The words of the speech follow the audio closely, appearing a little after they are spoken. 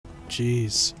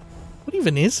Jeez. What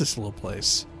even is this little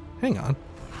place? Hang on.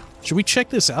 Should we check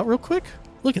this out real quick?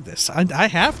 Look at this. I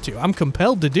have to. I'm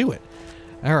compelled to do it.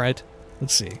 Alright.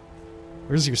 Let's see.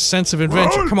 Where's your sense of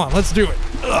adventure? Come on, let's do it.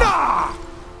 Ugh.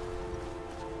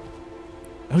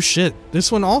 Oh shit.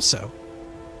 This one also.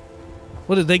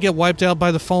 What, did they get wiped out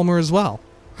by the Falmer as well?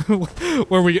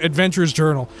 Where we adventurers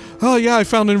journal. Oh yeah, I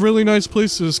found a really nice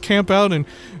place to just camp out and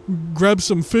grab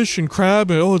some fish and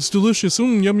crab, and oh, it's delicious.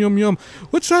 Yum, yum, yum.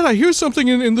 What's that? I hear something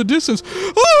in the distance.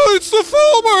 Oh, it's the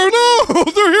Falmer! No!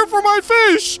 They're here for my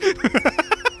fish!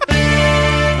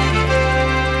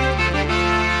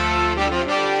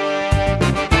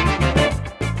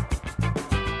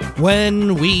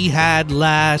 When we had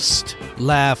last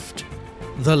left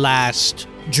the last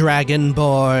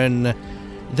Dragonborn,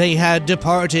 they had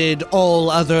departed all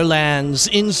other lands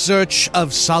in search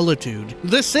of solitude.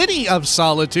 The city of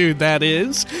solitude, that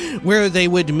is, where they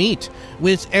would meet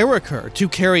with Ericur to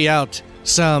carry out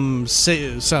some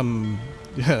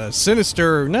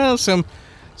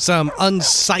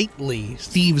unsightly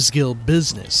Thieves Guild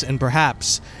business, and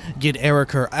perhaps get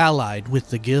Ericur allied with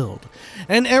the guild.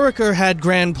 And Ericur had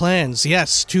grand plans,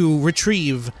 yes, to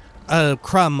retrieve a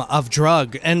crumb of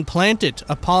drug and plant it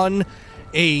upon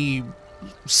a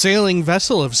sailing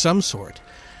vessel of some sort.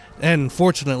 And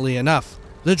fortunately enough,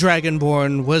 the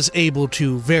Dragonborn was able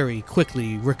to very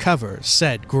quickly recover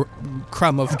said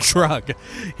crumb of drug.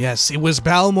 Yes, it was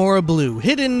Balmora Blue,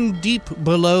 hidden deep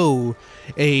below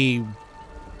a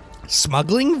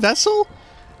smuggling vessel?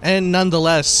 And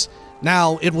nonetheless,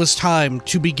 now it was time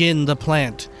to begin the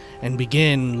plant and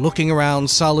begin looking around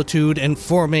Solitude and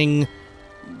forming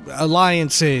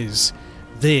alliances.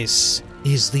 This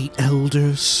is the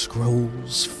Elder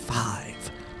Scrolls V.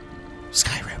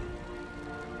 Skyrim.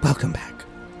 Welcome back.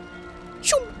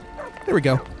 There we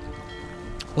go.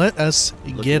 Let us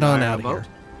get on out of here.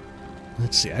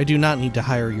 Let's see, I do not need to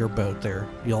hire your boat there,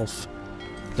 Yulf.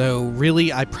 Though,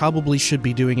 really, I probably should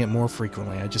be doing it more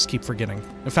frequently. I just keep forgetting.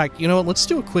 In fact, you know what? Let's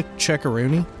do a quick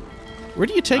checkaroonie. Where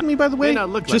do you take me, by the way? Just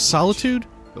like Solitude?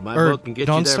 But my boat can get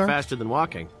you there faster than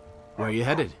walking. Where are you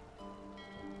headed?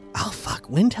 Oh, fuck.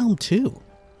 Windhelm 2.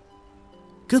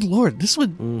 Good lord, this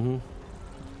would...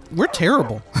 We're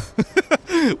terrible.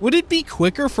 Would it be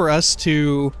quicker for us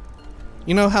to...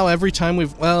 You know how every time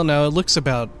we've... Well, no, it looks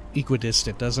about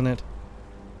equidistant, doesn't it?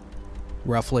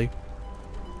 Roughly.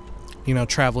 You know,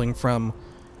 traveling from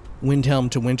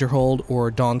Windhelm to Winterhold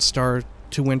or Dawnstar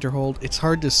to Winterhold. It's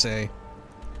hard to say.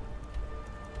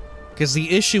 Because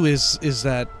the issue is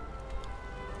that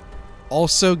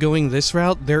also going this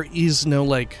route, there is no,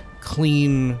 like,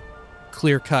 clean,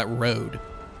 clear-cut road,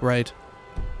 right?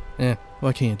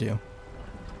 What can you do?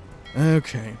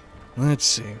 Okay, let's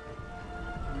see.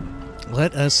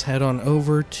 Let us head on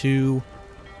over to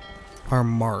our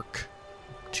mark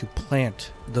to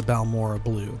plant the Balmora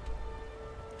Blue.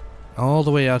 All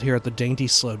the way out here at the Dainty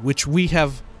Slope, which we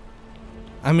have...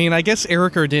 I mean, I guess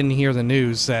Ericur didn't hear the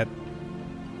news that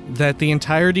the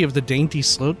entirety of the Dainty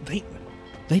Slope,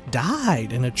 they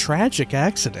died in a tragic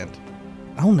accident.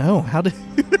 Oh no, how did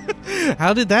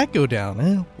how did that go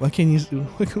down? What can you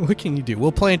do?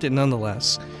 We'll plant it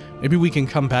nonetheless. Maybe we can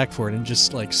come back for it and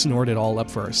just like snort it all up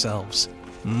for ourselves.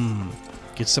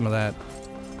 Get some of that.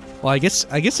 Well, I guess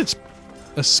it's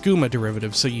a skooma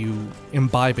derivative, so you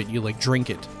imbibe it, you like drink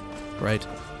it, right?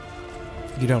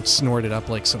 You don't snort it up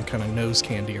like some kind of nose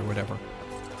candy or whatever.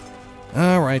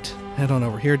 Alright, head on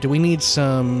over here. Do we need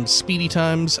some speedy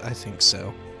times? I think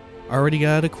so. Already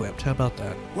got equipped. How about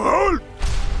that? What?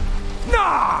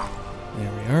 Nah!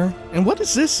 There we are. And what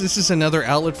is this? This is another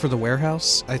outlet for the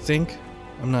warehouse, I think.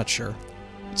 I'm not sure.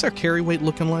 What's our carry weight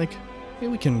looking like?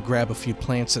 Maybe we can grab a few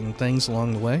plants and things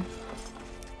along the way.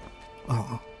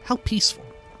 Oh, how peaceful.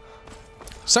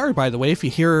 Sorry, by the way,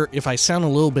 if I sound a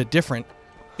little bit different.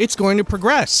 It's going to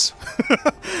progress.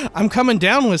 I'm coming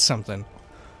down with something.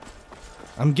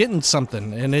 I'm getting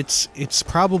something, and it's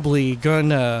probably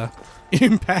gonna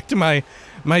impact my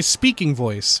speaking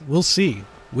voice. We'll see.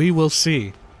 We will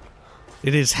see.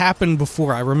 It has happened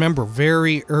before. I remember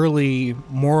very early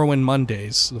Morrowind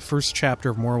Mondays, the first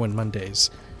chapter of Morrowind Mondays.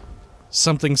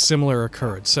 Something similar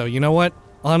occurred. So, you know what?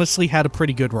 Honestly, had a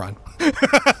pretty good run.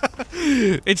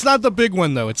 It's not the big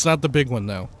one, though. It's not the big one,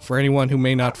 though. For anyone who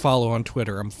may not follow on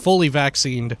Twitter, I'm fully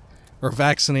vaccinated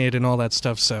and all that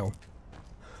stuff, so...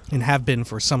 And have been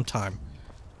for some time.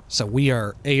 So we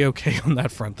are A-okay on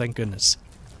that front, thank goodness.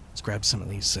 Let's grab some of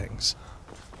these things.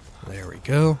 There we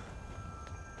go.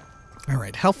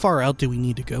 Alright, how far out do we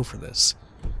need to go for this?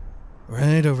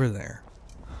 Right over there.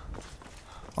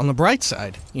 On the bright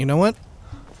side, you know what?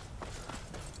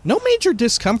 No major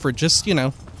discomfort, just, you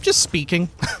know, just speaking.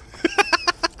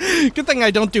 Good thing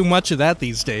I don't do much of that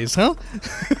these days, huh?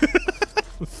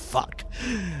 Fuck.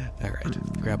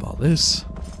 Alright, grab all this.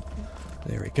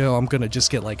 There we go. I'm gonna just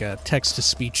get like a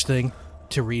text-to-speech thing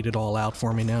to read it all out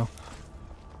for me now.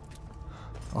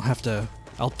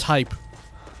 I'll type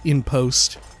in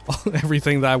post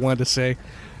everything that I wanted to say.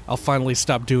 I'll finally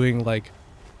stop doing like,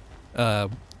 what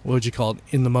would you call it?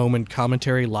 In the moment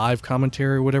commentary, live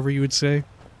commentary, whatever you would say.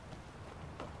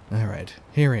 Alright,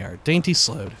 here we are. Dainty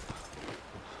Slode.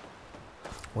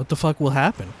 What the fuck will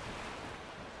happen?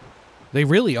 They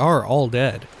really are all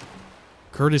dead.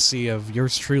 Courtesy of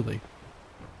yours truly.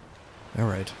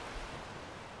 Alright.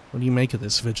 What do you make of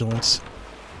this, Vigilance?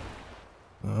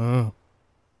 Oh.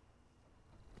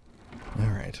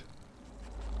 Alright.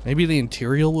 Maybe the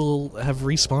interior will have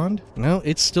respawned? No,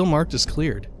 it's still marked as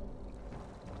cleared.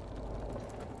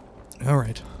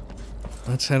 Alright.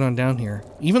 Let's head on down here.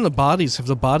 Even the bodies, have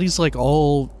the bodies like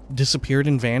all disappeared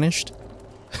and vanished?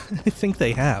 I think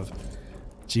they have.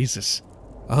 Jesus.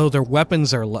 Oh, their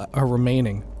weapons are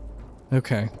remaining.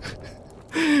 Okay.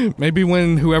 Maybe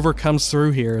when whoever comes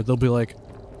through here, they'll be like,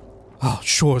 oh,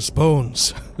 Shore's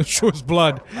bones. Shore's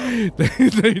blood.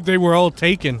 They were all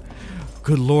taken.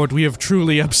 Good lord, we have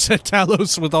truly upset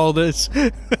Talos with all this.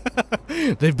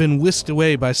 They've been whisked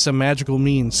away by some magical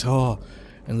means. Oh,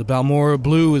 and the Balmora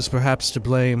Blue is perhaps to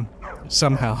blame.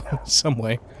 Somehow, some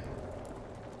way.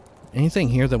 Anything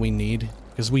here that we need?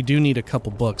 Because we do need a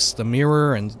couple books. The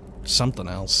mirror and something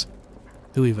else.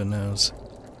 Who even knows?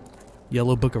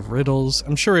 Yellow Book of Riddles.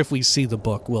 I'm sure if we see the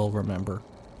book, we'll remember.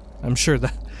 I'm sure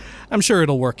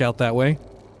it'll work out that way.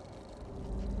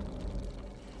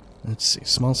 Let's see.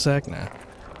 Small sack? Nah.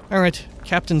 Alright.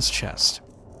 Captain's chest.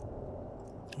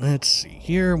 Let's see.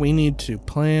 Here we need to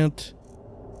plant...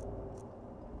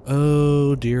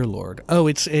 Oh, dear lord. Oh,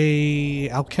 it's a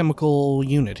alchemical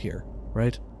unit here,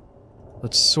 right?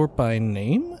 Let's sort by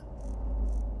name?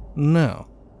 No.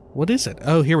 What is it?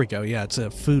 Oh, here we go. Yeah, it's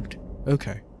a food.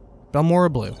 Okay.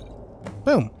 Balmora Blue.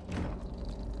 Boom.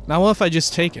 Now what if I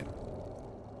just take it?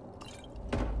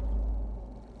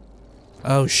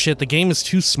 Oh shit, the game is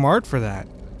too smart for that.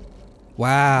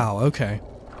 Wow, okay.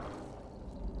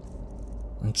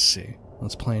 Let's see.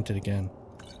 Let's plant it again.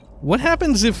 What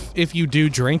happens if you do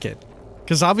drink it?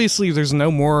 Because obviously there's no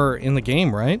more in the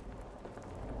game, right?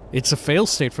 It's a fail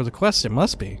state for the quest, it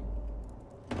must be.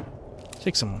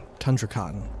 Take some tundra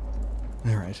cotton.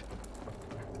 Alright.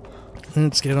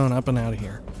 Let's get on up and out of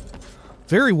here.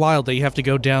 Very wild that you have to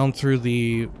go down through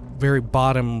the very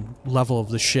bottom level of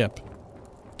the ship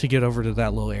to get over to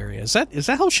that little area. Is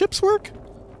that how ships work?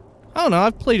 I don't know,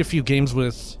 I've played a few games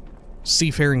with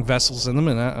seafaring vessels in them,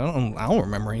 and I don't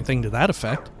remember anything to that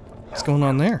effect. What's going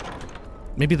on there?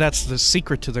 Maybe that's the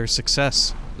secret to their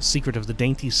success. The secret of the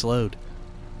Dainty Slode.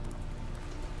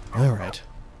 Alright.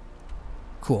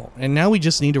 Cool. And now we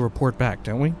just need to report back,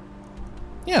 don't we?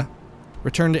 Yeah.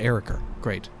 Return to Eriker.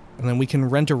 Great. And then we can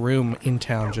rent a room in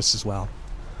town just as well.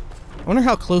 I wonder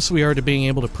how close we are to being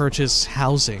able to purchase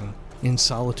housing in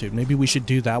Solitude. Maybe we should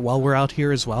do that while we're out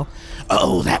here as well.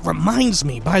 Oh, that reminds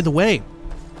me, by the way.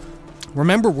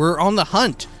 Remember, we're on the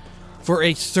hunt for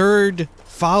a third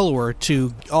follower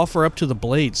to offer up to the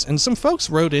Blades. And some folks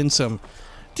wrote in some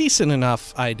decent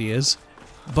enough ideas.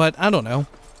 But, I don't know.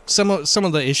 Some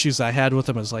of the issues I had with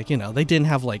them is like, you know, they didn't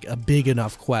have like a big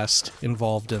enough quest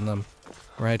involved in them.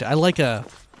 Right? I like a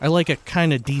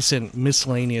kind of decent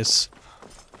miscellaneous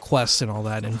quest and all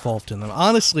that involved in them.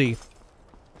 Honestly,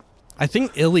 I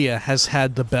think Ilia has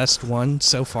had the best one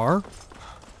so far.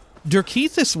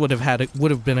 Dirkethis would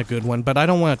have been a good one, but I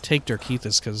don't want to take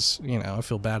Dirkethis because, you know, I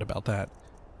feel bad about that.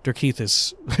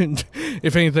 Dirkethis,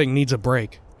 if anything, needs a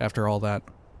break after all that.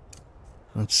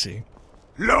 Let's see.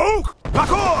 Look!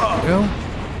 Go.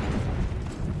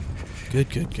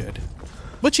 Good.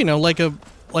 But you know, like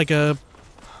a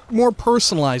more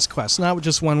personalized quest, not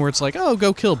just one where it's like, oh,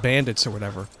 go kill bandits or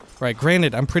whatever. Right?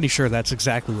 Granted, I'm pretty sure that's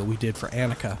exactly what we did for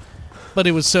Annika. But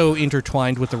it was so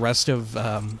intertwined with the rest of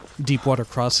Deepwater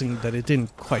Crossing that it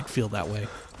didn't quite feel that way.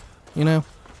 You know?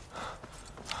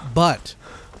 But,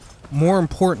 more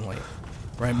importantly,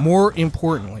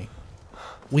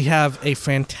 we have a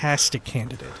fantastic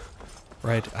candidate.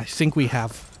 Right? I think we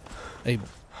have a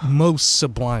most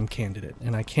sublime candidate,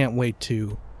 and I can't wait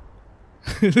to...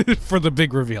 for the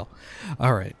big reveal.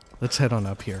 Alright, let's head on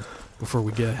up here before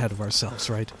we get ahead of ourselves,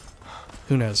 right?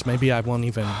 Who knows, maybe I won't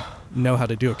even know how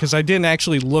to do it, because I didn't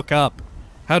actually look up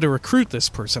how to recruit this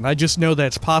person. I just know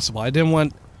that's possible. I didn't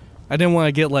want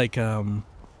to get, like,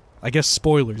 I guess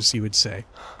spoilers, you would say,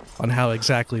 on how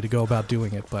exactly to go about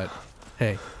doing it, but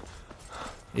hey,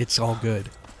 it's all good.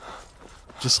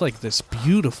 Just like this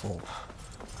beautiful,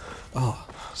 oh,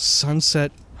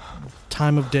 sunset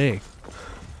time of day.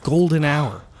 Golden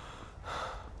hour.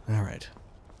 Alright.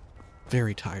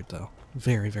 Very tired, though.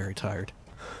 Very, very tired.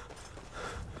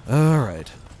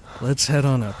 Alright. Let's head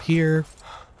on up here.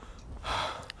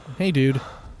 Hey, dude.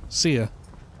 See ya.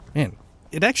 Man,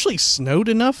 it actually snowed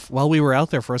enough while we were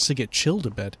out there for us to get chilled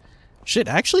a bit. Shit,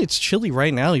 actually it's chilly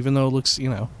right now, even though it looks, you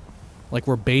know, like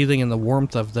we're bathing in the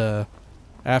warmth of the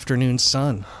afternoon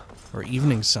sun. Or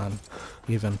evening sun,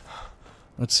 even.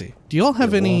 Let's see. Do you all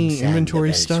have any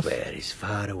inventory stuff?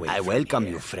 I welcome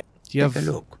you, friend. Do you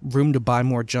have room to buy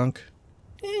more junk?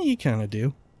 You kind of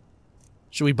do.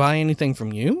 Should we buy anything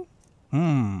from you?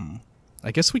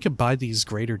 I guess we could buy these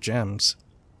greater gems.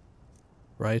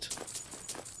 Right?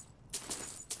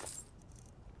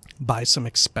 Buy some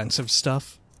expensive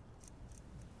stuff.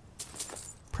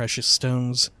 Precious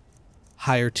stones.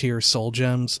 Higher tier soul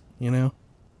gems, you know?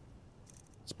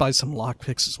 Let's buy some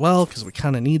lockpicks as well, because we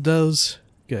kind of need those.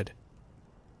 Good.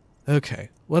 Okay,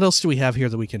 what else do we have here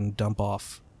that we can dump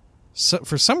off? So,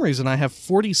 for some reason, I have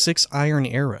 46 iron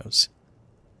arrows.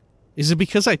 Is it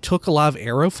because I took a lot of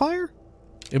arrow fire?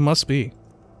 It must be.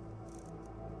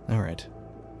 Alright.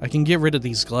 I can get rid of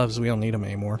these gloves, we don't need them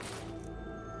anymore.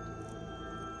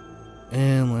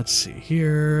 And let's see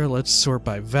here, let's sort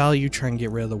by value, try and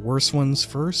get rid of the worst ones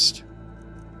first.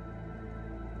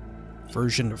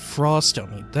 Version of Frost,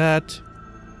 don't need that.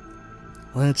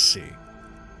 Let's see.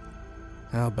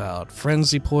 How about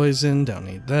Frenzy Poison, don't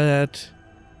need that.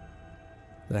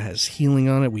 That has healing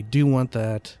on it, we do want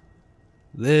that.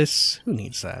 This, who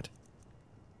needs that?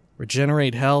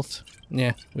 Regenerate health,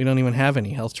 yeah, we don't even have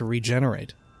any health to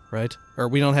regenerate, right? Or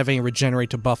we don't have any regenerate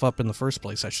to buff up in the first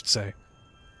place, I should say.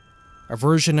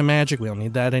 Aversion to magic, we don't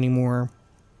need that anymore.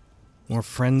 More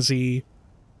frenzy.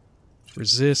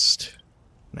 Resist.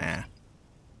 Nah.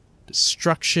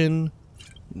 Destruction.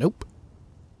 Nope.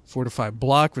 Fortified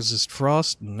block, resist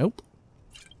frost. Nope.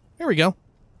 There we go.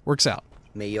 Works out.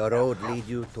 May your road lead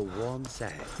you to warm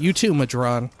side. You too,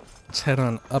 Madron. Let's head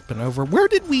on up and over. Where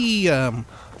did we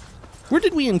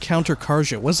encounter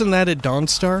Karja? Wasn't that at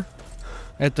Dawnstar?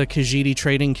 At the Khajiit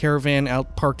trading caravan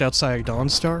parked outside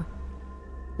Dawnstar?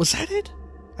 Was that it?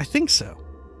 I think so.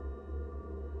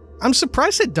 I'm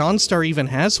surprised that Dawnstar even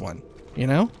has one, you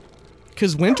know?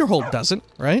 Because Winterhold doesn't,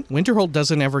 right? Winterhold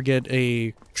doesn't ever get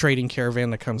a trading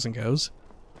caravan that comes and goes.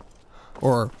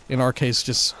 Or, in our case,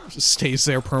 just stays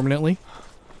there permanently.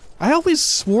 I always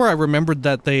swore I remembered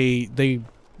that they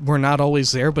were not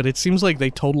always there, but it seems like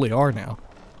they totally are now.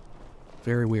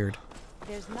 Very weird.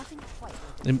 There's nothing quite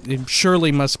it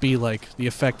surely must be, like, the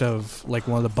effect of, like,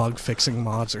 one of the bug-fixing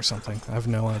mods or something. I have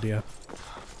no idea.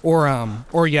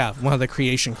 Or yeah, one of the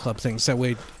Creation Club things. That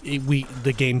way,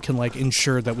 the game can, like,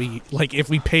 ensure that we, like, if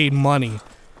we paid money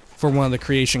for one of the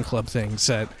Creation Club things,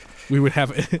 that we would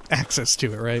have access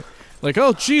to it, right? Like,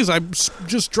 oh, geez, I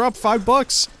just dropped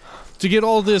 $5 to get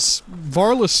all this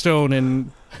Varla Stone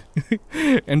and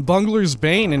and Bungler's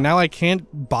Bane, and now I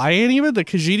can't buy any of it? The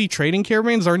Khajiit trading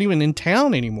caravans aren't even in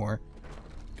town anymore.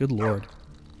 Good lord.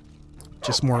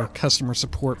 Just more customer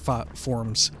support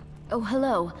forms. Oh,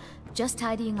 hello. Just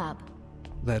tidying up.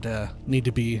 That, need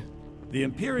to be The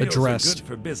Imperials addressed. are good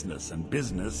for business, and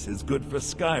business is good for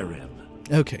Skyrim.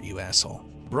 Okay, you asshole.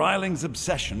 Bryling's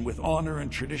obsession with honor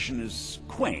and tradition is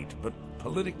quaint, but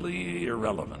politically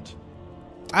irrelevant.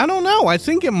 I don't know. I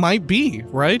think it might be,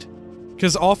 right?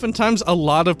 Because oftentimes a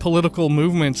lot of political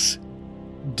movements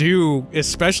do,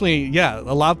 especially, yeah,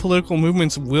 a lot of political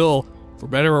movements will, for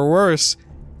better or worse,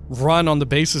 run on the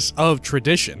basis of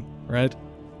tradition, right?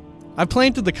 I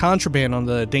planted the contraband on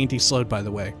the Dainty Sload, by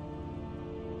the way.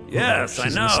 Yes, I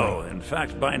She's know. missing. In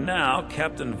fact, by now,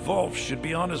 Captain Wolf should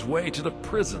be on his way to the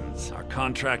prisons. Our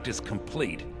contract is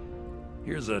complete.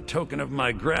 Here's a token of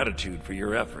my gratitude for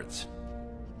your efforts.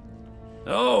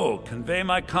 Oh, convey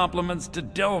my compliments to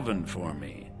Delvin for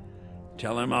me.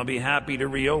 Tell him I'll be happy to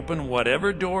reopen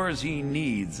whatever doors he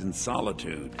needs in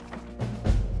Solitude.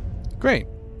 Great.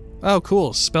 Oh,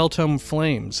 cool. Spelltome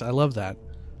Flames. I love that.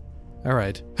 All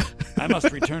right. I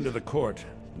must return to the court.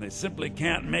 They simply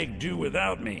can't make do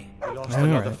without me. We lost All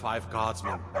another right. 5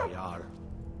 guardsmen, Jarl.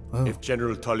 Oh. If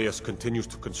General Tullius continues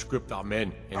to conscript our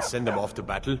men and send them off to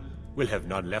battle, we'll have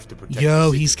none left to protect the Yo,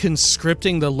 city. he's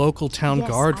conscripting the local town Yes,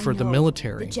 guard I for the know.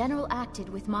 military. The general acted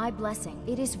with my blessing.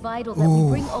 It is vital that we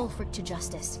bring Ulfric to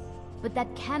justice. But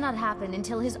that cannot happen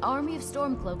until his army of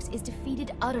Stormcloaks is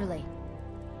defeated utterly.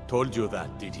 Told you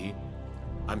that, did he?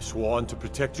 I'm sworn to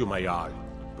protect you, my Jarl,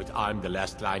 but I'm the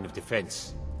last line of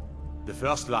defense. The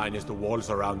first line is the walls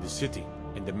around the city,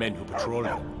 and the men who patrol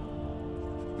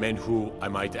them. Men who, I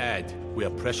might add, we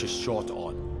are precious short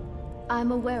on.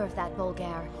 I'm aware of that,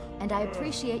 Bolgar, and I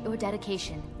appreciate your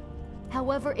dedication.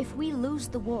 However, if we lose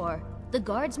the war, the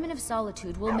Guardsmen of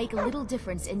Solitude will make little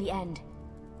difference in the end.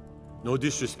 No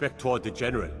disrespect toward the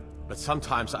General, but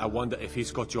sometimes I wonder if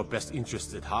he's got your best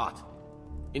interests at heart.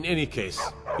 In any case,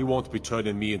 he won't be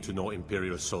turning me into no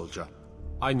Imperial soldier.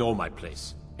 I know my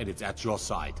place, and it's at your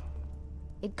side.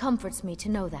 It comforts me to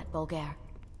know that, Bulgaire.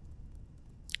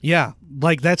 Yeah,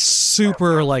 like, that's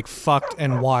super, like, fucked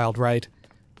and wild, right?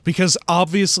 Because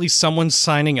obviously someone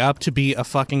signing up to be a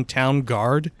fucking town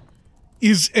guard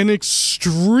is an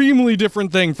extremely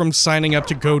different thing from signing up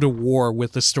to go to war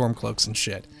with the Stormcloaks and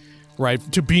shit.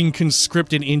 Right? To being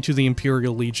conscripted into the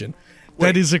Imperial Legion. Wait,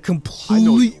 that is a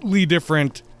completely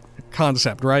different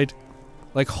concept, right?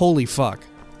 Like, holy fuck.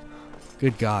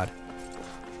 Good God.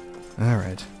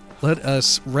 Alright. Let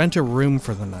us rent a room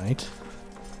for the night.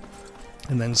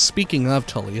 And then, speaking of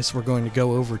Tullius, we're going to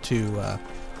go over to,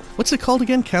 what's it called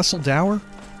again? Castle Dower?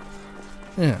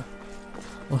 Yeah.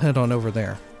 We'll head on over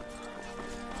there.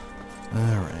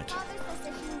 Alright.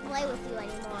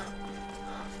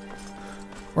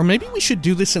 Or maybe we should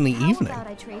do this in the evening. How about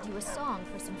I trade you a song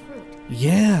for some fruit?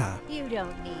 Yeah. You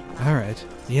don't need mine. Alright.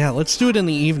 Yeah, let's do it in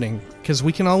the evening, because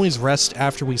we can always rest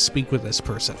after we speak with this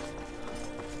person.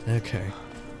 Okay.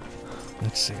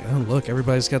 Let's see. Oh, look,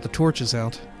 everybody's got the torches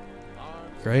out.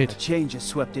 Great. A change has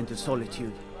swept into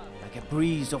Solitude, like a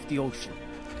breeze off the ocean.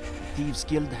 The Thieves'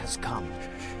 Guild has come.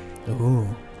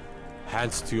 Ooh.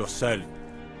 Hands to yourself.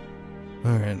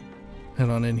 Alright. Head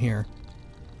on in here.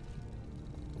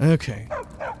 Okay.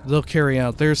 They'll carry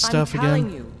out their stuff again. I'm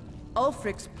telling you,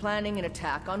 Ulfric's planning an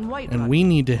attack on Whiterun. And we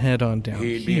need to head on down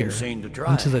He'd be here. insane to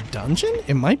try. Into the dungeon?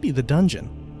 It might be the dungeon.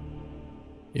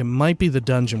 It might be the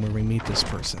dungeon where we meet this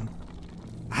person.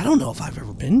 I don't know if I've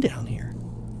ever been down here.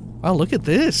 Wow, look at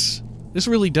this. This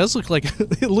really does look like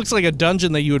it looks like a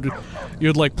dungeon that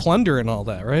you'd like plunder and all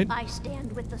that, right? I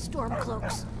stand with the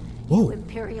Stormcloaks. Whoa. You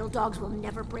Imperial dogs will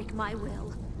never break my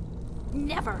will.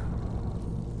 Never.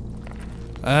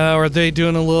 Are they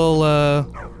doing a little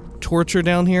torture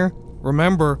down here?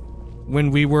 Remember, when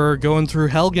we were going through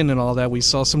Helgen and all that, we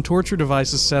saw some torture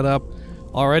devices set up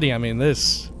already. I mean,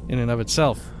 this, in and of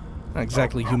itself, not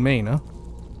exactly humane, huh?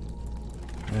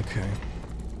 Okay.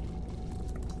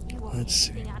 Let's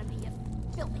see.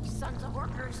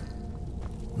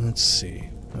 Let's see.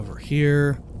 Over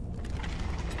here.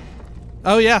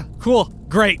 Oh yeah, cool.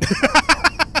 Great.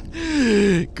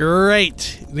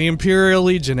 Great. The Imperial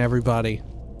Legion, everybody.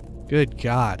 Good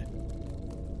God.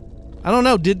 I don't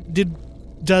know,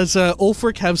 does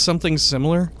Ulfric have something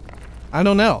similar? I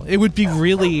don't know. It would be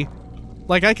really,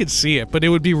 like, I could see it, but it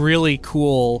would be really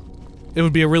cool. It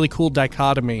would be a really cool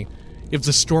dichotomy if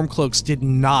the Stormcloaks did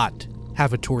not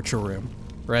have a torture room,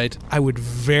 right? I would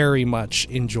very much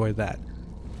enjoy that.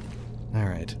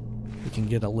 Alright. We can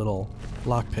get a little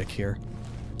lockpick here.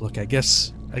 Look, I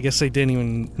guess they didn't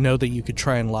even know that you could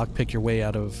try and lockpick your way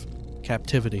out of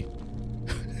captivity.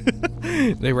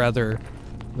 They rather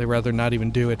not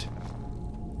even do it.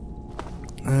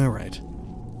 Alright.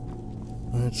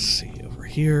 Let's see, over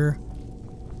here.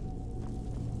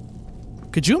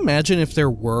 Could you imagine if there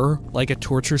were, like, a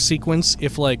torture sequence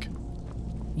if, like,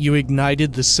 you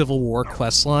ignited the Civil War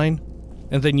questline,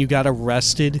 and then you got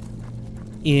arrested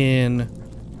in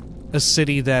a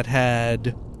city that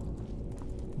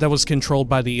was controlled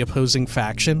by the opposing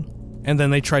faction, and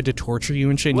then they tried to torture you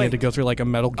and shit, and you had to go through, like, a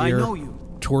Metal Gear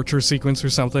torture sequence or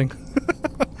something?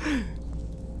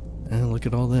 And look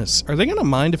at all this. Are they gonna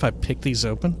mind if I pick these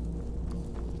open?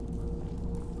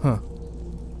 Huh.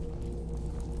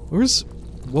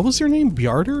 What was your name?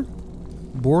 Bjarder?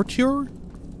 Bortur?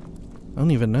 I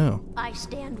don't even know. I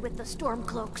stand with the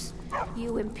Stormcloaks.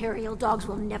 You Imperial dogs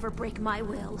will never break my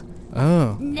will.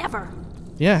 Oh. Never.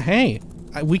 Yeah, hey.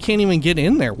 We can't even get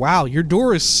in there. Wow, your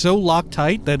door is so locked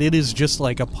tight that it is just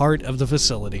like a part of the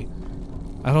facility.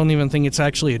 I don't even think it's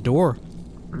actually a door.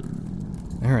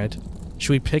 Alright.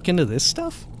 Should we pick into this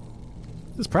stuff?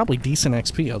 This is probably decent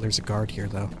XP. Oh, there's a guard here,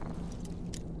 though.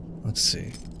 Let's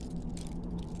see.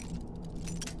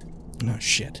 No,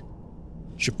 shit.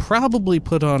 Should probably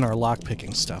put on our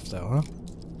lockpicking stuff, though, huh?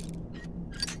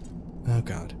 Oh,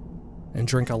 God. And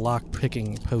drink a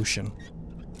lockpicking potion.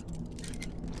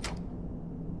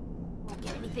 Won't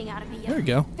get anything out of me, there we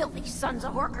go. Filthy sons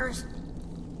of workers.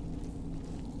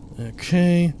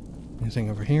 Okay.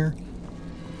 Anything over here?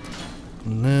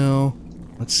 No.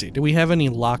 Let's see. Do we have any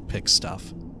lockpick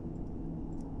stuff?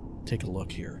 Take a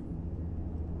look here.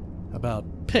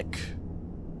 About pick.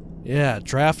 Yeah,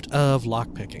 draft of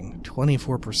lockpicking.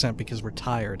 24% because we're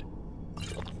tired.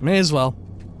 May as well.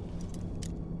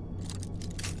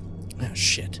 Oh,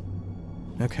 shit.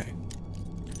 Okay.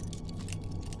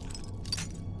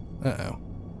 Uh-oh.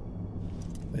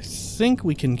 I think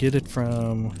we can get it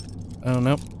from... Oh,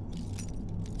 no.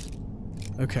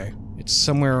 Okay, it's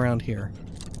somewhere around here.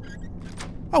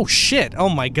 Oh, shit! Oh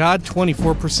my god,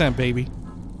 24%, baby.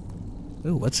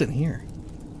 Ooh, what's in here?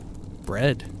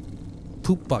 Bread.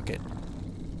 Poop bucket.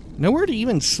 Nowhere to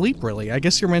even sleep, really. I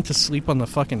guess you're meant to sleep on the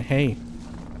fucking hay,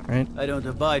 right? I don't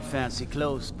abide fancy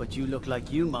clothes, but you look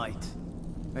like you might.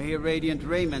 I hear Radiant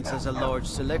Raiments has a large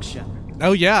selection.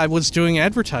 Oh yeah, I was doing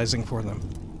advertising for them.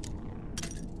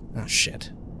 Oh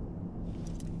shit.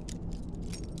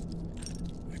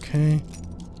 Okay.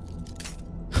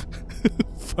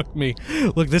 Fuck me.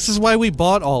 Look, this is why we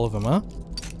bought all of them, huh?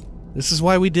 This is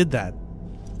why we did that.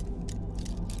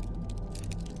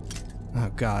 Oh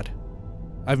god.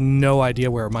 I have no idea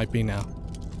where it might be now.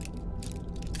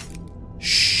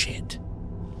 Shit.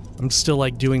 I'm still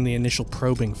like doing the initial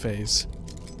probing phase.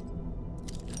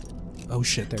 Oh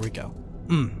shit, there we go.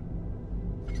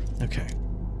 Okay.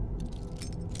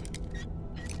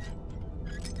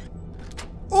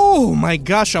 Oh my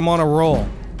gosh, I'm on a roll.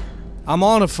 I'm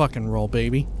on a fucking roll,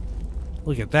 baby.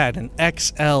 Look at that, an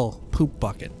XL poop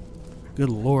bucket. Good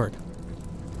lord.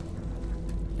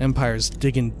 Empire's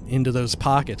digging into those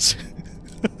pockets.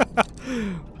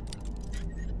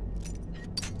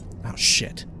 Oh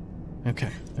shit. Okay,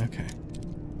 okay.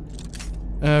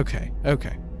 Okay,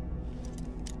 okay.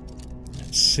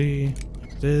 Let's see.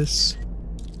 Like this.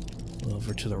 A little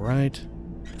over to the right.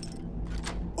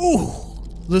 Ooh!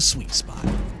 The sweet spot.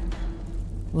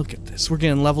 Look at this. We're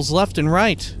getting levels left and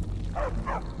right.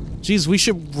 Jeez, we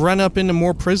should run up into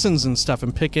more prisons and stuff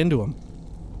and pick into them.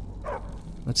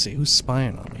 Let's see. Who's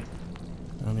spying on me?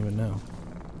 I don't even know.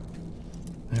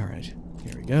 Alright.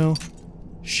 Here we go.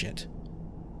 Shit.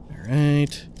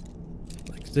 Alright.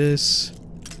 Like this.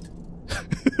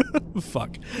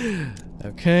 Fuck.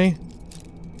 Okay.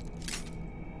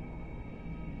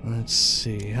 Let's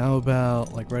see. How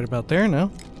about, like, right about there?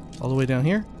 No? All the way down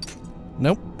here?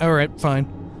 Nope. Alright, fine.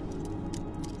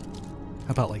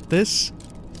 How about like this?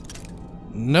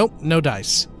 Nope, no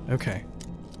dice. Okay.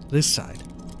 This side.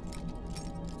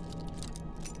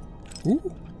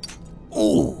 Ooh.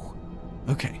 Ooh.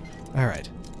 Okay. Alright.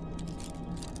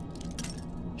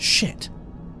 Shit.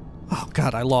 Oh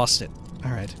god, I lost it.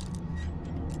 Alright.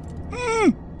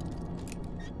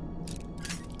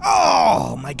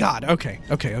 Oh my god. Okay,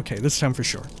 okay, okay. This time for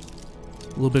sure. A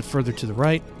little bit further to the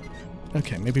right.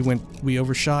 Okay, maybe when we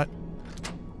overshot.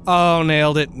 Oh,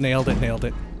 nailed it, nailed it, nailed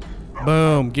it.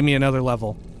 Boom, give me another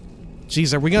level.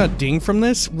 Jeez, are we gonna ding from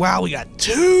this? Wow, we got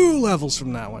 2 levels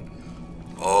from that one.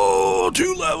 Oh,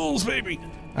 2 levels, baby.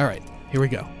 All right, here we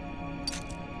go.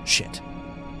 Shit.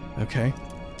 Okay.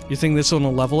 You think this one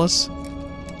will level us?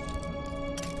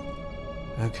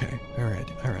 Okay, all right,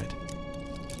 all right.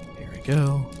 Here we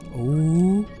go.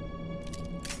 Ooh.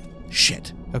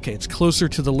 Shit. Okay, it's closer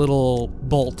to the little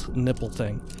bolt nipple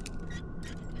thing.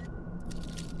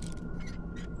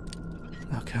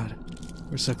 Oh god.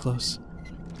 We're so close.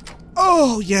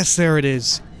 Oh, yes, there it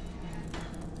is.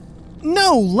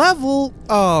 No level?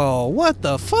 Oh, what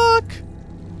the fuck?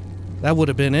 That would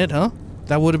have been it, huh?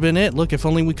 That would have been it. Look, if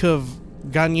only we could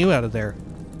have gotten you out of there.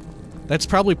 That's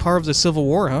probably part of the Civil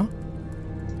War, huh?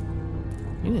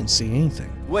 You didn't see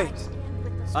anything. Wait.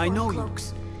 I know you.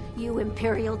 You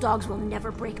Imperial dogs will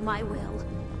never break my will.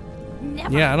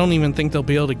 Never. Yeah, I don't even think they'll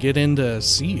be able to get in to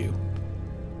see you.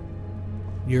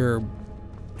 Your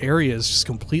area is just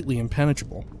completely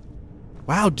impenetrable.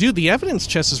 Wow, dude, the evidence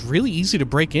chest is really easy to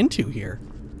break into here.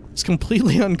 It's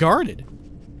completely unguarded.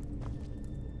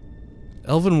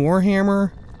 Elven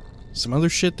Warhammer, some other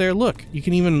shit there. Look, you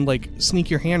can even, like, sneak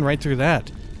your hand right through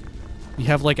that. You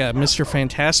have, like, a Mr.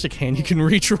 Fantastic hand. You can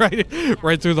reach right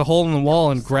through the hole in the wall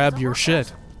and grab your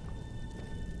shit.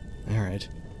 Alright.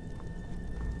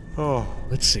 Oh,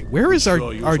 let's see. Where is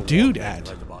our dude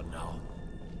at?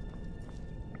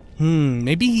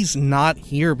 Maybe he's not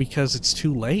here because it's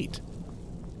too late.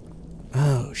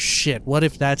 Oh, shit. What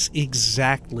if that's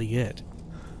exactly it?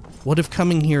 What if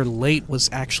coming here late was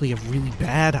actually a really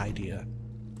bad idea?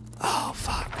 Oh,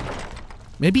 fuck.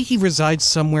 Maybe he resides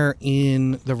somewhere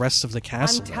in the rest of the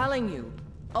castle. I'm telling you,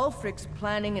 Ulfric's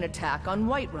planning an attack on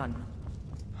Whiterun.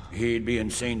 He'd be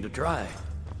insane to try.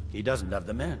 He doesn't have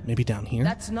the men. Maybe down here?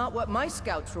 That's not what my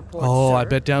scouts report. Oh, sir. I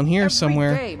bet down here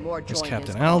somewhere. There's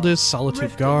Captain Aldous,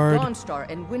 Solitude Guard.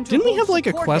 Didn't we have like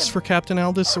a quest for Captain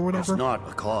Aldous or whatever? It's not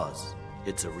a cause.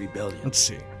 It's a rebellion. Let's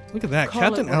see. Look at that.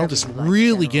 Captain Aldous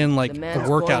really getting like a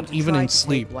workout even in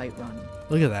sleep.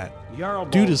 Look at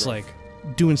that. Dude is like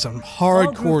doing some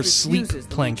hardcore sleep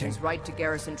planking.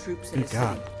 Good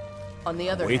God. On the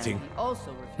other waiting. hand, he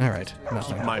also all right,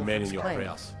 nothing. Keep my men in your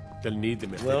prayers. They'll need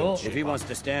them if Well, they if he wants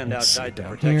to stand outside the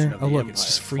down protection here. of the Oh, look, Empire, it's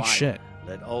just free fine. shit.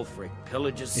 Let Ulfric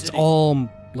pillage his It's city. all,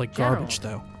 like, garbage,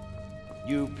 though.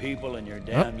 You people and your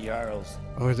damn jarls.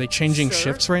 Oh, are they changing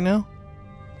shifts right now?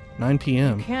 9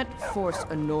 p.m. You can't force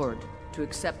a Nord to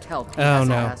accept help. Oh,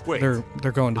 no. Has Wait.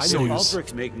 They're going to I know snooze.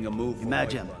 Ulfric's making a move.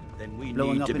 Imagine then we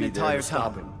blowing need up to an be there entire to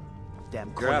stop town. him. Damn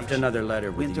Draft college. another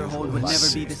letter with the Winterhold usual would never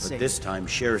messages, be the but same. this time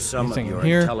share some Anything of in your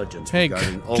here? intelligence Hey,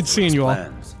 regarding good seeing Ulfric's you all.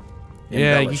 plans. Yeah, you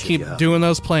Embellish if keep have doing to.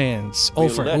 those plans. We'll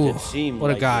Ulfric, let ooh, it seem what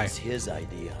a like guy. it's his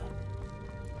idea.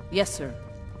 Yes, sir.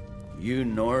 You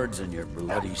Nords and your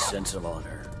bloody sense of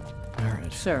honor. All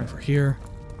right, Sir. over here.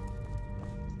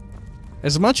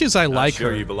 As much as I like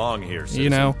sure her, you belong here, citizen. you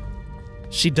know,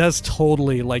 she does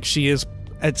totally, like, she is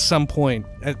at some point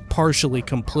partially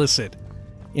complicit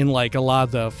in, like, a lot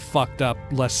of the fucked up,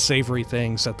 less savory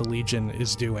things that the Legion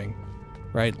is doing,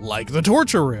 right? Like the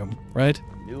torture room, right?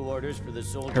 New orders for the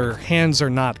soldiers. Her hands are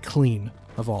not clean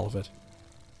of all of it.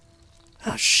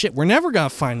 Ah, shit, we're never gonna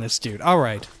find this dude. All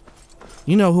right.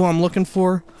 You know who I'm looking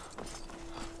for?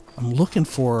 I'm looking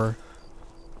for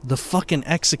the fucking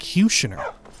Executioner.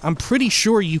 I'm pretty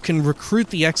sure you can recruit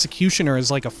the Executioner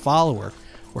as, like, a follower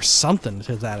or something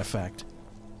to that effect.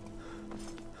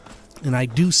 And I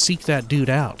do seek that dude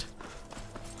out.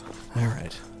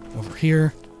 Alright, over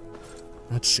here.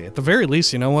 Let's see, at the very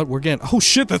least, you know what, we're getting... Oh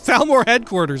shit, the Thalmor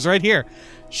headquarters right here!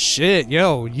 Shit,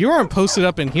 yo, you aren't posted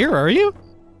up in here, are you?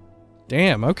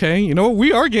 Damn, okay, you know what,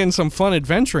 we are getting some fun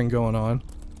adventuring going on.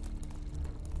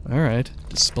 Alright,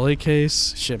 display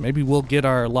case. Shit, maybe we'll get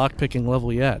our lockpicking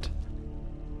level yet.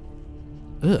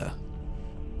 Ugh.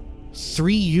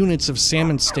 3 units of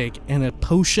salmon steak and a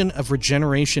potion of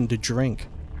regeneration to drink.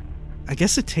 I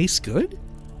guess it tastes good?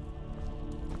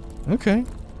 Okay.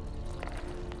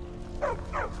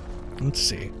 Let's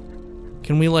see.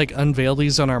 Can we, like, unveil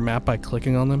these on our map by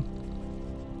clicking on them?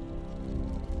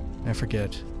 I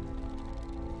forget.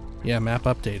 Yeah, map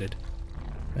updated.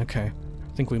 Okay.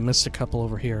 I think we missed a couple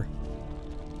over here.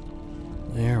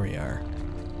 There we are.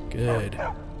 Good.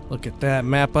 Look at that.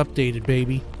 Map updated,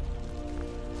 baby.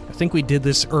 I think we did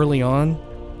this early on,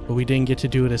 but we didn't get to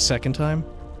do it a second time.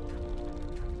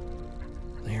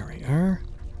 There we are.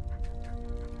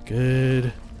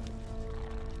 Good.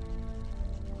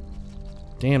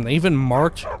 Damn, they even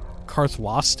marked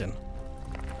Karthwasten.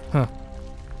 Huh.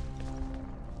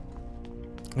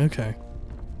 Okay.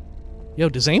 Yo,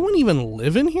 does anyone even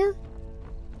live in here?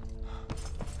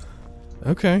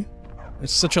 Okay.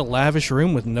 It's such a lavish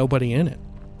room with nobody in it.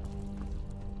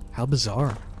 How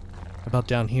bizarre. How about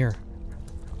down here?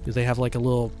 Do they have like a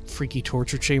little freaky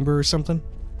torture chamber or something?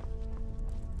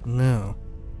 No.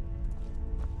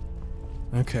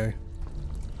 Okay.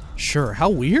 Sure, how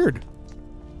weird.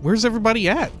 Where's everybody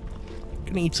at?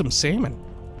 Gonna eat some salmon.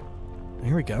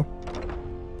 Here we go.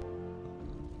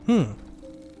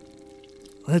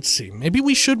 Let's see. Maybe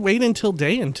we should wait until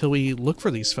day until we look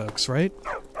for these folks, right?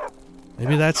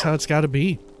 Maybe that's how it's gotta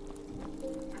be.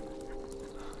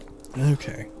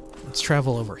 Okay. Let's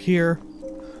travel over here.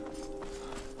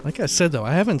 Like I said, though,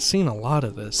 I haven't seen a lot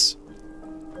of this.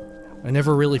 I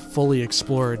never really fully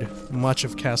explored much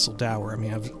of Castle Dour. I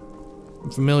mean,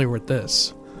 I'm familiar with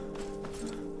this.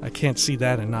 I can't see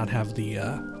that and not have the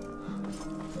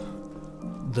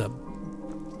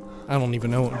I don't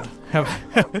even know,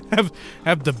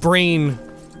 have the brain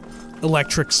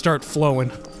electric start flowing.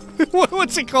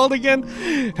 What's it called again?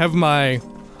 Have my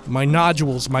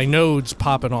nodules, my nodes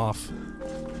popping off.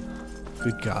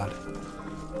 Good God.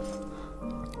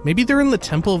 Maybe they're in the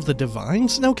Temple of the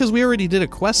Divines? No, because we already did a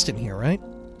quest in here, right?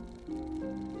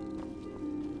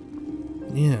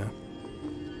 Yeah.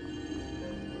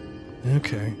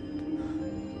 Okay.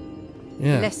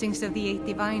 Yeah. Blessings of the 8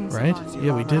 divines. Right?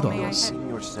 Yeah, we did all May I this. have-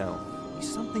 yourself.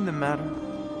 Is something the matter?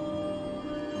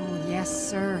 Oh, yes,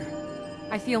 sir.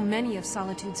 I feel many of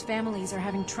Solitude's families are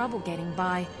having trouble getting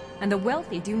by, and the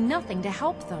wealthy do nothing to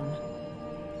help them.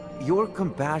 Your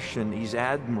compassion is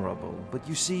admirable, but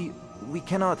you see, we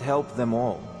cannot help them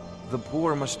all. The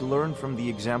poor must learn from the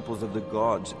examples of the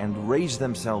gods and raise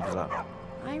themselves up.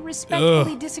 I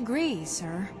respectfully disagree,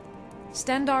 sir.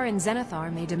 Stendarr and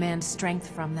Zenithar may demand strength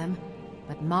from them,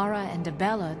 but Mara and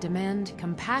Abella demand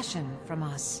compassion from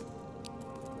us.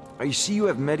 I see you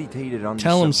have meditated on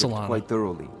Tell him, the subject Solana. quite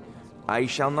thoroughly. I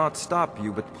shall not stop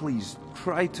you, but please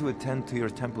try to attend to your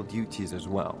temple duties as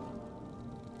well.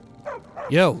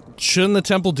 Yo, shouldn't the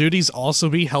temple duties also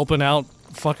be helping out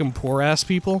fucking poor-ass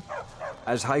people?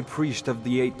 As High Priest of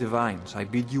the 8 Divines, I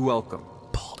bid you welcome.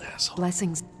 Bald asshole.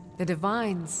 Blessings. The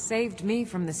divines saved me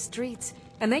from the streets,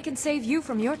 and they can save you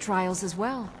from your trials as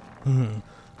well.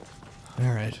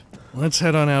 Alright, let's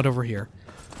head on out over here.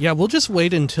 Yeah, we'll just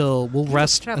wait until... We'll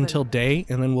rest until day,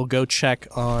 and then we'll go check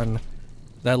on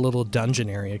that little dungeon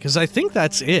area. Because I think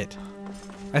that's it.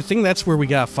 I think that's where we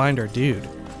gotta find our dude.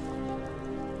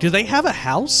 Do they have a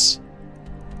house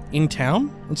in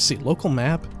town? Let's see, local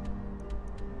map.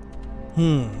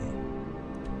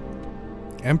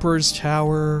 Emperor's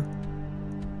Tower,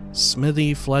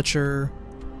 Smithy, Fletcher,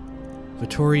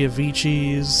 Vittoria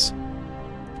Vici's.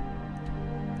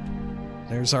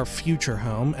 There's our future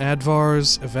home.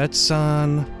 Advar's,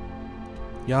 Ivetsan,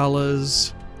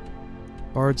 Yala's,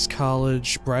 Bard's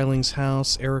College, Bryling's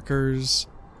house, Eriker's.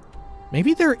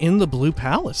 Maybe they're in the Blue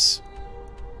Palace.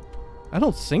 I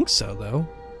don't think so, though.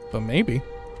 But maybe.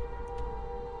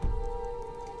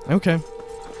 Okay.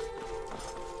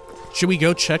 Should we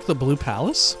go check the Blue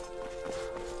Palace?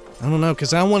 I don't know,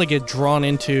 because I don't want to get drawn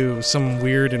into some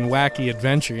weird and wacky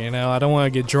adventure, you know? I don't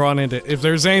want to get drawn into... If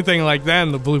there's anything like that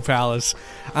in the Blue Palace,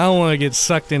 I don't want to get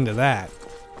sucked into that.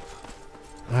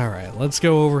 Alright, let's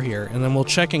go over here, and then we'll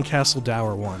check in Castle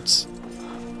Dower once.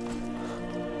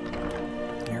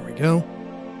 There we go.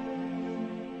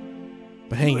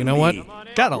 But hey, you know what?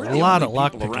 Got a lot of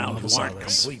lockpicking levels on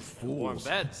this.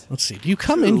 Let's see, do you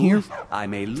come in here I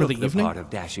may for look the evening? part of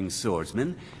dashing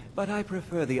swordsman, but I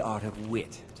prefer the art of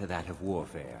wit to that of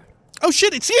warfare. Oh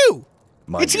shit, it's you!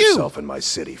 Mind yourself in my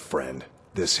city, friend.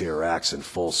 This here axe in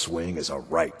full swing is a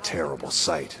right terrible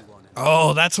sight.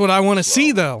 Oh, that's what I want to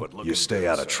see, though. You stay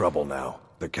out of trouble now.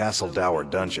 The Castle Dower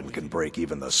dungeon can break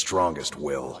even the strongest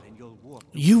will.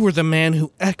 You were the man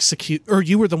who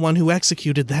you were the one who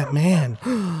executed that man.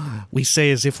 We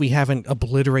say as if we haven't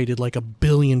obliterated like 1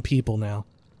 billion people now.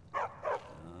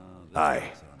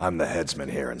 Aye, I'm the headsman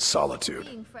here in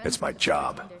Solitude. It's my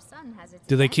job.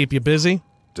 Do they keep you busy?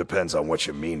 Depends on what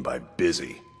you mean by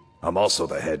busy. I'm also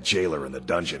the head jailer in the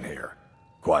dungeon here.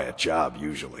 Quiet job,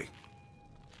 usually.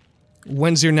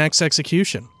 When's your next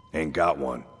execution? Ain't got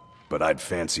one, but I'd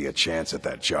fancy a chance at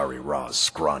that Jari Ra's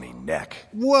scrawny neck.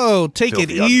 Whoa, take it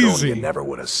easy. You never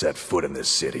would have set foot in this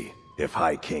city if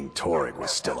High King Torrig was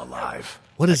still alive.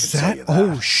 What is that?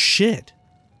 Oh, shit.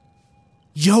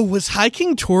 Yo, was High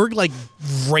King Torrig, like,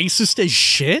 racist as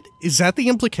shit? Is that the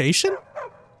implication?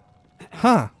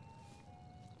 Huh.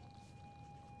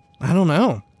 I don't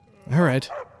know. Alright.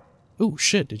 Oh,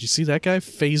 shit, did you see that guy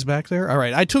phase back there?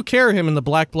 Alright, I took care of him in the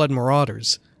Black Blood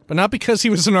Marauders. But not because he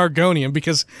was an Argonian,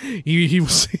 because he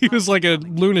was like a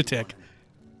lunatic.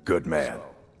 Good man,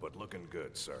 but looking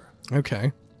good, sir.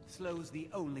 Okay.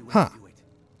 Huh.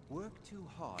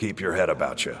 Keep your head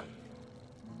about you.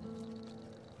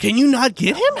 Can you not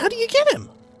get him? How do you get him?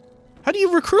 How do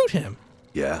you recruit him?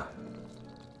 Yeah.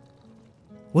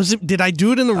 Did I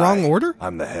do it in the wrong order?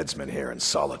 I'm the headsman here in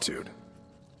Solitude.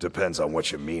 Depends on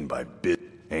what you mean by bit.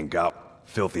 Ain't got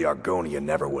filthy Argonian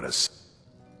never would have.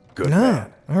 Good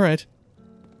man. Alright.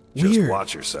 Just Weird.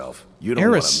 watch yourself. You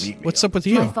don't want to meet me. What's up with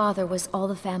you? My father was all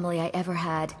the family I ever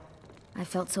had. I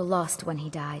felt so lost when he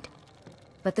died.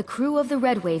 But the crew of the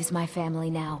Red Wave's my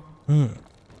family now.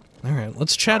 Alright,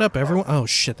 let's chat up everyone. Oh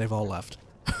shit, they've all left.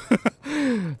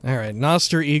 Alright,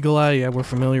 Noster, Eagle Eye, yeah, we're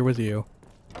familiar with you.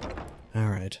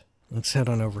 Alright, let's head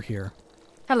on over here.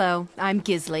 Hello, I'm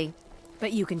Gisli.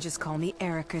 But you can just call me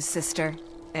Erica's sister.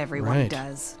 Everyone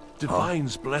does.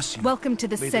 Divine's blessing. Welcome to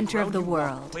the center of the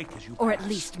world. Or at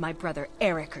least my brother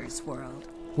Erica's world.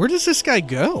 Where does this guy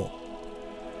go?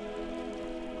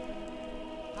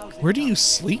 Where do you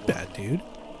sleep at, dude?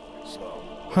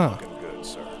 Huh.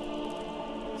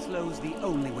 Slow's the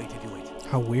only way to do it.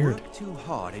 How weird. Work too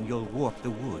hard and you'll warp the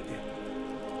wood.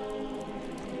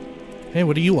 Hey,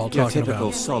 what are you all Your talking typical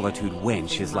about? Solitude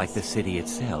wench is like the city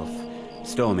itself.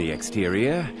 Stormy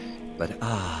exterior, but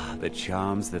the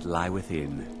charms that lie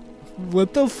within.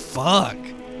 What the fuck?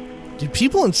 Dude,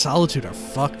 people in Solitude are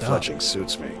fucked up. Fletching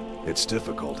suits me. It's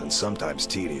difficult and sometimes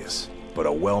tedious, but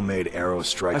a well-made arrow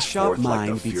strikes A sharp forth like the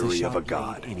mind beats a fury of a sharp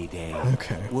god. any day.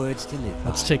 Okay. Words to live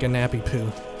Let's by. take a nappy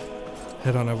poo.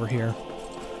 Head on over here.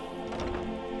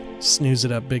 Snooze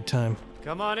it up big time.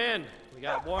 Come on in. We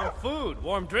got warm food,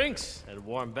 warm drinks, and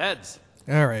warm beds.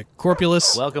 Alright,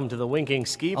 Corpulus. Welcome to the Winking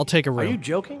Skeever. I'll take a room. Are you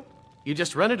joking? You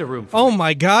just rented a room for Oh me.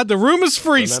 my god, the room is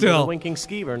free Remember still. the Winking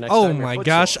Skeever next Oh time you're my foot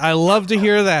gosh, sore. I love to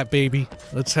hear that, baby.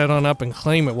 Let's head on up and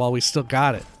claim it while we still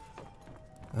got it.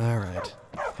 Alright,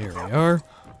 here we are.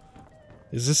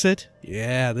 Is this it?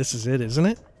 Yeah, this is it, isn't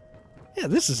it? Yeah,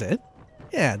 this is it.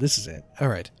 Yeah, this is it.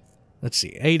 Alright, let's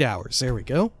see, 8 hours. There we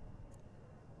go.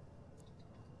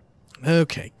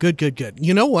 Okay, good, good, good.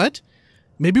 You know what?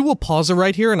 Maybe we'll pause it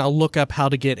right here and I'll look up how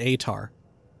to get Atar.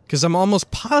 Because I'm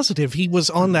almost positive he was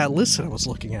on that list that I was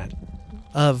looking at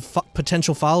of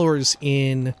potential followers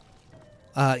in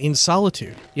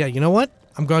Solitude. Yeah, you know what?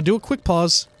 I'm gonna do a quick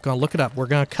pause. Gonna look it up. We're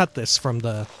gonna cut this from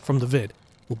the vid.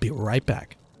 We'll be right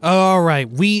back. Alright,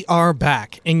 we are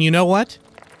back. And you know what?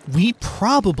 We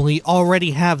probably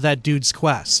already have that dude's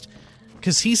quest.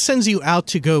 Because he sends you out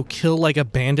to go kill, like, a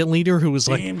bandit leader who was,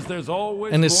 like,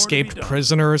 an escaped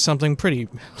prisoner or something. Pretty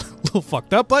a little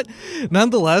fucked up, but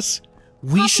nonetheless,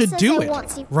 we should do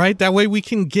it, right? That way we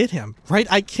can get him, right?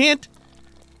 I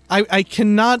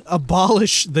cannot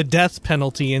abolish the death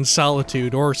penalty in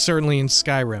Solitude, or certainly in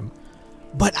Skyrim.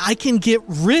 But I can get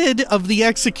rid of the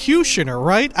executioner,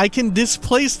 right? I can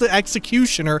displace the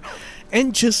executioner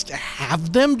and just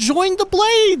have them join the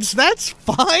Blades. That's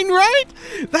fine, right?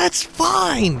 That's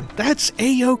fine. That's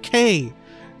a-okay.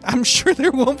 I'm sure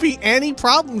there won't be any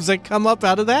problems that come up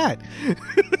out of that.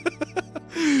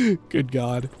 Good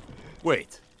God.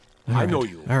 Wait, I know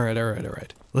you. All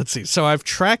right. Let's see. So I've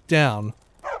tracked down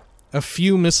a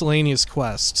few miscellaneous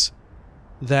quests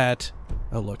that...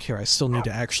 Oh, look here. I still need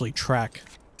to actually track.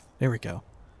 There we go.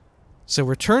 So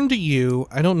return to you.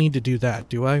 I don't need to do that,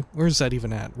 do I? Where's that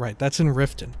even at? Right, that's in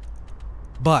Riften.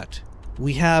 But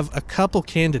we have a couple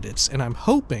candidates, and I'm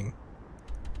hoping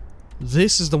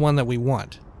this is the one that we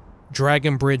want.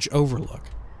 Dragon Bridge Overlook.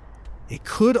 It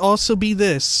could also be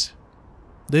this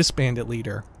bandit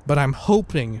leader, but I'm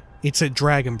hoping it's at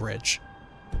Dragon Bridge.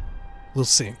 We'll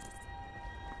see.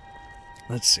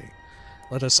 Let's see.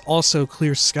 Let us also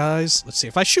clear skies. Let's see.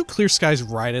 If I shoot clear skies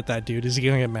right at that dude, is he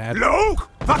gonna get mad?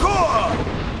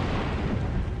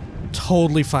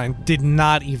 Totally fine. Did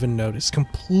not even notice.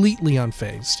 Completely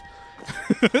unfazed.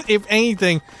 If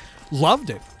anything, loved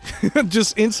it.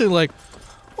 Just instantly like,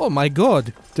 oh my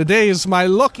god, today is my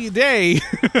lucky day.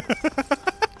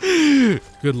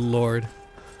 Good lord.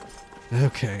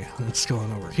 Okay, let's go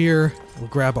on over here. We'll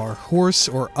grab our horse,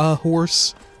 or a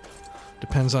horse.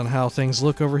 Depends on how things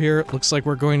look over here. It looks like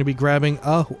we're going to be grabbing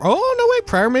a... Oh, no way!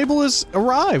 Prior Mabel has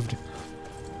arrived!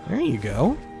 There you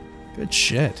go. Good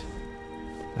shit.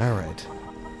 Alright.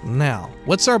 Now,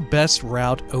 what's our best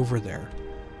route over there?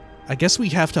 I guess we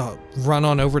have to run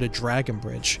on over to Dragon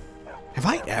Bridge. Have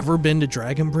I ever been to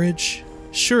Dragon Bridge?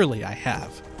 Surely I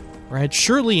have. Right?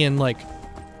 Surely in, like,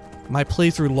 my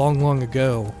playthrough long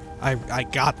ago, I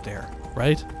got there,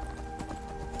 right?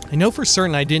 I know for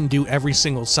certain I didn't do every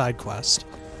single side quest,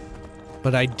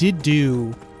 but I did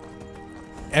do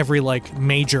every, like,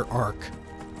 major arc,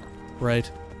 right?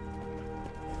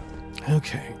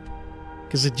 Okay.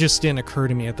 Because it just didn't occur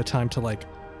to me at the time to, like,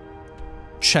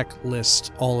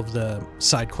 checklist all of the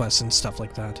side quests and stuff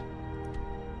like that.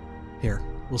 Here,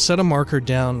 we'll set a marker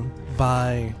down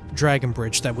by Dragon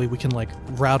Bridge, that way we can, like,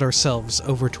 route ourselves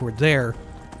over toward there,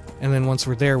 and then once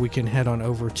we're there, we can head on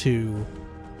over to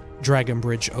Dragon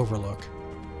Bridge Overlook.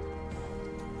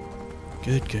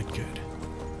 Good.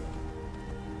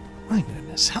 My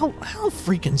goodness, how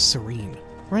freaking serene,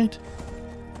 right?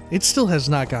 It still has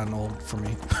not gotten old for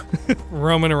me.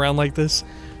 Roaming around like this.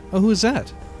 Oh, who is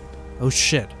that? Oh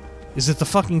shit. Is it the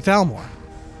fucking Thalmor?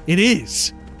 It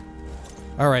is!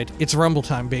 Alright, it's rumble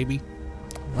time, baby.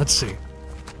 Let's see.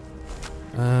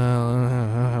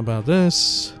 How about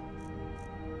this?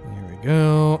 Here we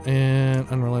go, and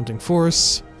Unrelenting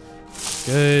Force.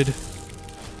 Good.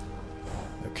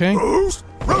 Okay. There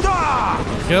we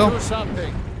go. Do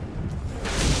something.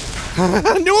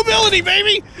 New ability,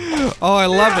 baby! Oh, I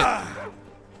love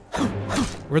it.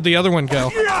 Where'd the other one go?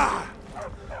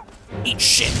 Eat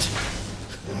shit.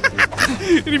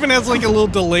 It even has like a little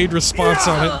delayed response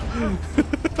on it.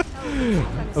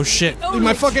 Oh shit. Leave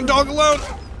my fucking dog alone!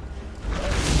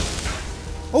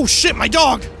 Oh shit, my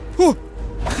dog!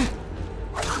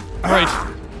 Alright.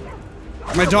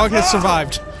 My dog has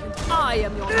survived. I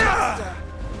am your master.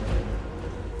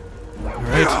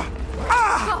 Alright.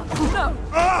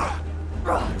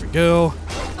 There we go.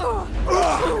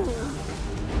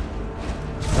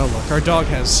 Oh look, our dog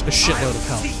has a shitload of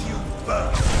health.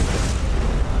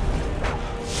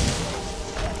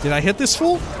 Did I hit this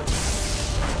fool?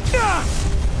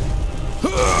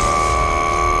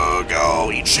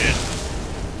 Go, eat shit.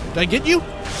 Did I get you?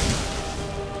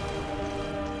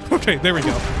 Okay, there we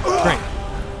go. Great.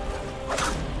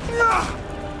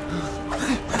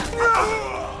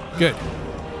 Good.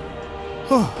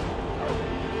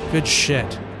 Good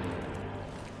shit.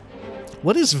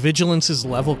 What is Vigilance's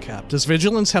level cap? Does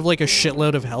Vigilance have like a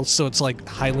shitload of health, so it's like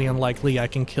highly unlikely I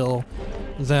can kill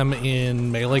them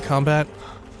in melee combat?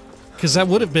 Because that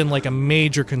would have been like a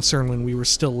major concern when we were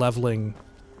still leveling,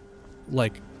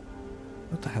 like...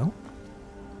 What the hell?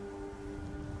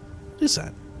 What is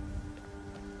that?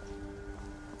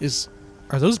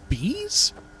 Are those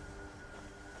bees?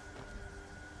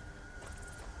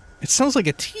 It sounds like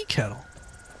a tea kettle.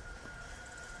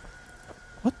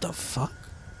 What the fuck?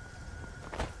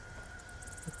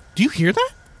 Do you hear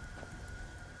that?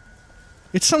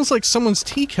 It sounds like someone's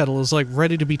tea kettle is like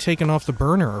ready to be taken off the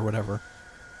burner or whatever.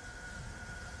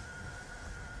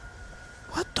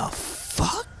 What the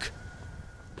fuck?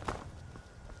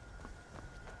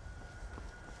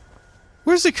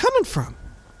 Where's it coming from?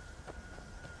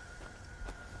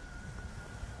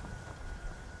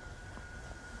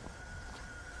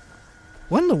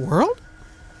 What in the world?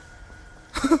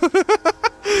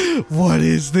 What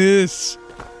is this?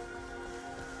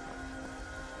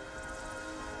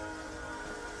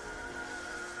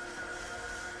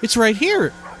 It's right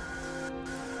here.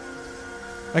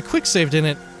 I quick saved in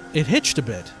it. It hitched a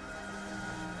bit.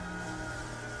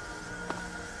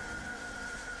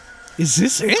 Is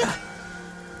this it?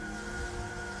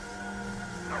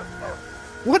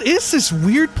 What is this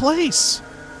weird place?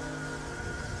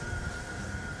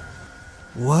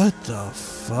 What the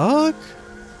fuck?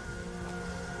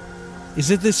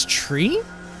 Is it this tree?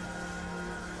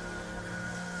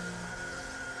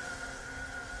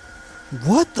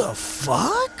 What the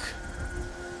fuck?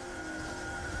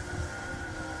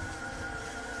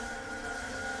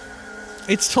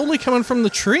 It's totally coming from the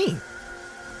tree.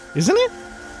 Isn't it?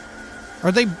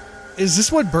 Are they... Is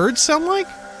this what birds sound like?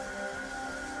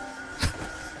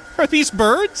 Are these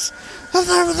birds?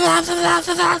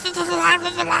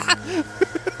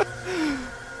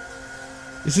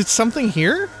 Is it something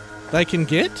here that I can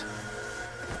get?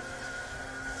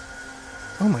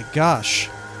 Oh my gosh.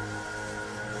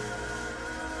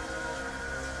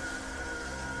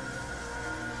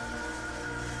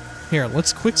 Here,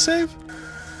 let's quick save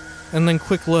and then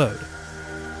quick load.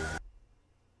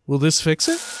 Will this fix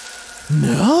it?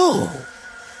 No!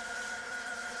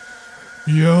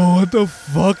 Yo, what the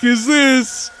fuck is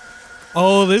this?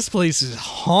 Oh, this place is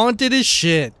haunted as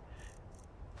shit.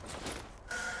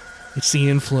 It's the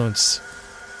influence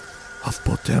of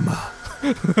Potema.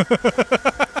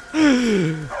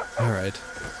 Alright.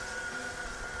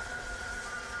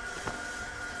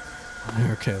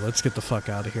 Okay, let's get the fuck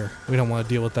out of here. We don't want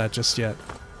to deal with that just yet.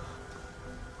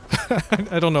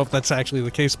 I don't know if that's actually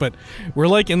the case, but we're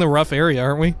like in the rough area,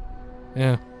 aren't we?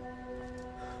 Yeah.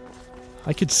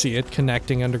 I could see it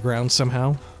connecting underground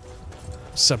somehow.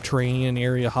 Subterranean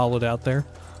area hollowed out there.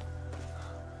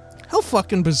 How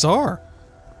fucking bizarre.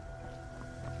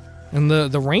 And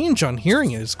the range on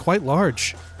hearing it is quite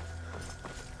large.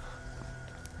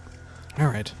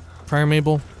 Alright. Prior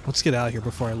Mabel, let's get out of here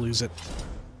before I lose it.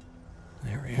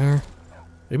 There we are.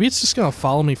 Maybe it's just gonna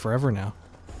follow me forever now.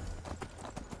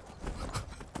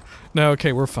 No,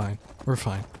 okay, we're fine. We're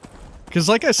fine. Because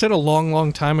like I said a long,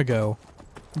 long time ago,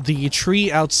 the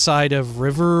tree outside of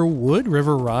River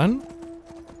Run,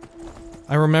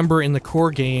 I remember in the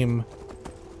core game,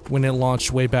 when it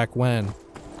launched way back when,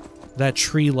 that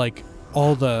tree, like,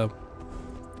 all the...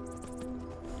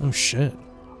 Oh shit.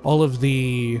 All of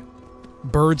the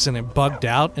birds in it bugged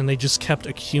out, and they just kept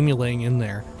accumulating in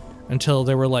there until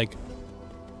there were, like,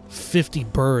 50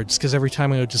 birds, because every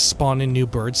time I would just spawn in new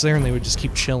birds there, and they would just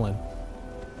keep chilling.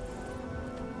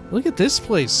 Look at this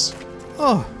place.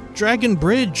 Oh, Dragon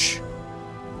Bridge.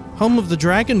 Home of the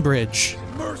Dragon Bridge.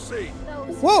 Mercy!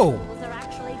 Whoa! They're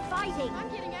actually fighting. I'm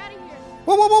getting out of here.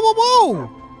 Whoa, whoa, whoa, whoa,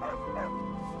 whoa!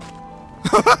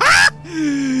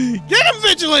 Get him,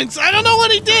 Vigilance! I don't know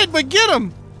what he did, but get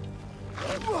him!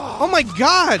 Oh my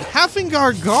god!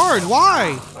 Halfingar guard,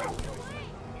 why?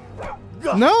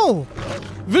 No!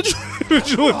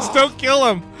 Vigilance, don't kill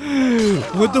him!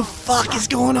 What the fuck is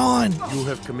going on? You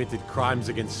have committed crimes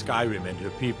against Skyrim and her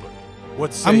people.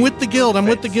 What's I'm with the guild, I'm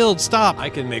with the guild, stop! I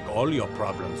can make all your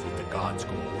problems with the gods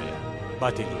go away.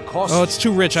 But it'll cost. Oh, it's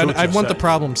too rich, I want the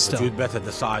problems but still. You'd better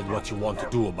decide what you want to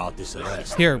do about this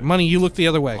arrest. Here, money, you look the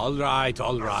other way. Alright,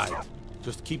 alright.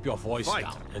 Just keep your voice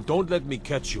down, and don't let me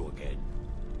catch you again.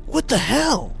 What the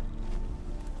hell?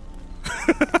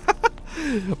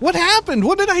 What happened?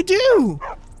 What did I do?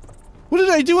 What did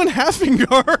I do in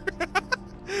Halfingar?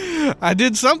 I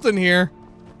did something here.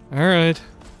 Alright.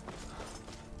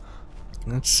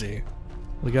 Let's see.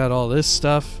 We got all this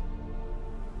stuff.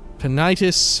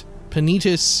 Penitus,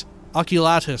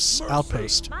 Oculatus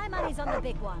Outpost. My money's on the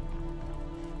big one.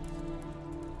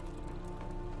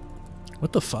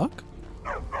 What the fuck?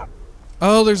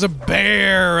 Oh, there's a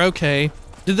bear. Okay.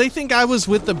 Did they think I was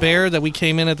with the bear that we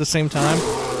came in at the same time?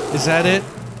 Is that it?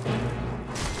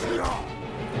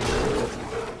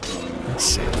 Let's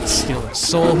see. Let's steal a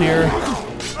soul here.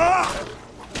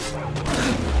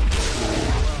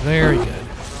 Very good.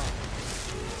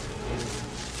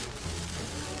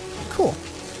 Cool.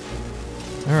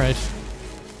 Alright.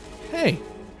 Hey.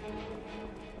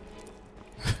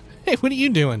 Hey, what are you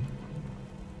doing?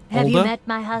 Have Hulda? you met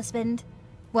my husband?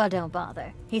 Well, don't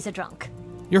bother. He's a drunk.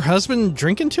 Your husband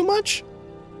drinking too much?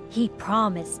 He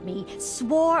promised me,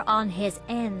 swore on his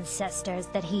ancestors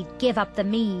that he'd give up the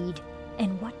mead.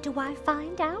 And what do I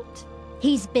find out?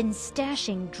 He's been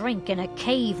stashing drink in a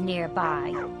cave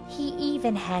nearby. He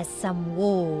even has some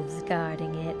wolves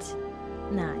guarding it.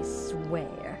 I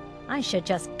swear, I should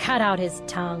just cut out his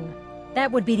tongue.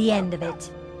 That would be the end of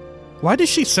it. Why does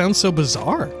she sound so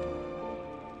bizarre?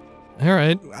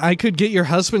 Alright, I could get your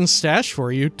husband's stash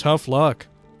for you. Tough luck.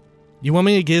 You want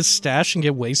me to get his stash and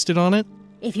get wasted on it?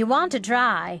 If you want to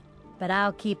try, but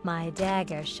I'll keep my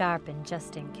dagger sharpened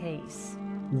just in case.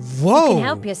 Whoa! You can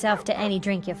help yourself to any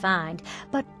drink you find,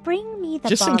 but bring me the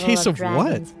just bottle in case of of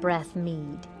Dragon's what? Breath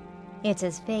mead. It's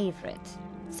his favorite,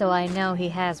 so I know he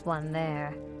has one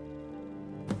there.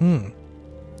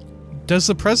 Does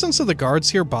the presence of the guards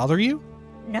here bother you?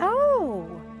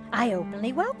 No! I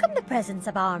openly welcome the presence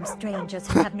of armed strangers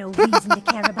who have no reason to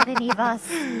care about any of us.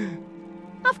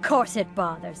 Of course it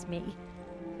bothers me.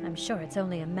 I'm sure it's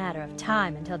only a matter of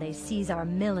time until they seize our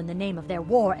mill in the name of their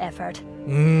war effort.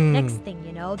 Next thing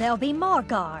you know, there'll be more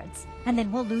guards, and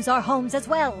then we'll lose our homes as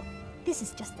well. This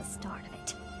is just the start of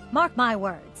it. Mark my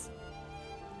words.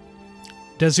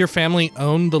 Does your family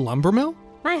own the lumber mill?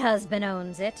 My husband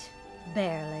owns it.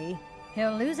 Barely.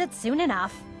 He'll lose it soon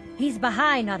enough. He's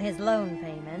behind on his loan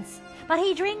payments, but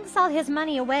he drinks all his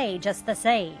money away just the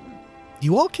same.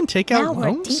 You all can take out now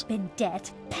loans? We're deep in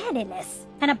debt, penniless,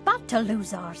 and about to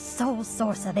lose our sole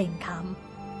source of income.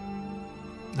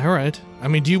 Alright. I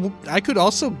mean, I could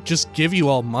also just give you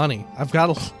all money. I've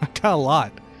got a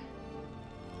lot.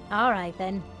 Alright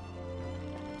then.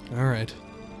 Alright.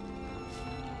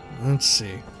 Let's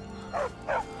see.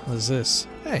 What is this?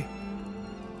 Hey.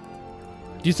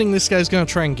 Do you think this guy's gonna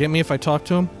try and get me if I talk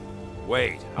to him?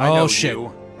 Wait, I know shit.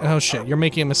 you. Oh shit, you're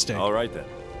making a mistake. Alright then.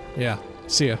 Yeah,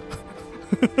 see ya.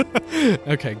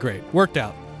 Okay, great. Worked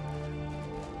out.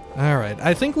 Alright,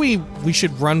 I think we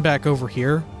should run back over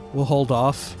here. We'll hold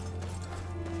off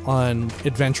on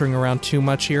adventuring around too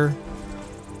much here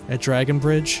at Dragon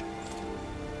Bridge.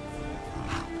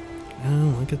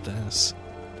 Oh, look at this.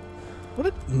 What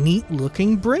a neat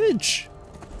looking bridge.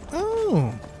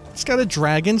 Oh, it's got a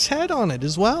dragon's head on it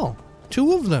as well.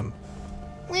 2 of them.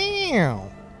 Wow.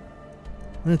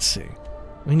 Let's see.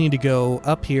 We need to go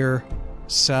up here,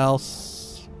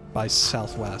 south by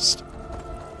southwest.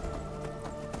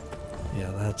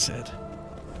 Yeah, that's it.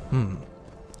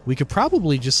 We could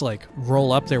probably just, like,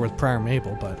 roll up there with Prior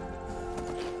Mabel, but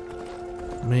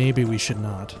maybe we should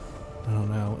not. I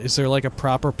don't know. Is there, like, a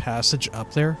proper passage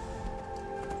up there?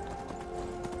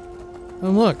 Oh,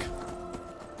 look.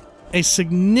 A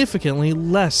significantly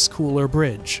less cooler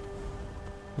bridge.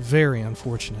 Very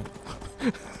unfortunate.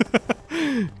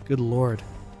 Good lord.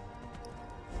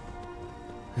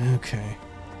 Okay.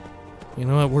 You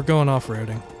know what? We're going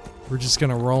off-roading. We're just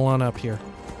gonna roll on up here.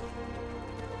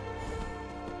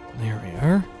 There we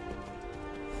are.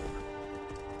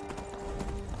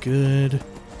 Good.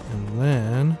 And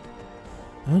then...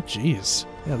 oh, jeez.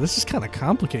 Yeah, this is kind of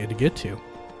complicated to get to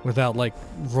without, like,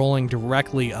 rolling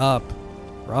directly up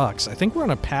rocks. I think we're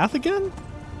on a path again?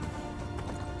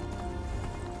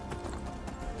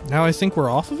 Now I think we're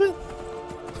off of it?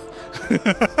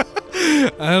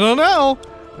 I don't know.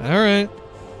 Alright.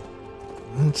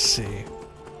 Let's see.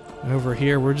 Over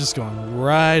here, we're just going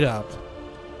right up.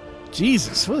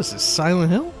 Jesus, what is this,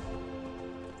 Silent Hill?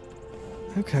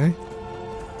 Okay.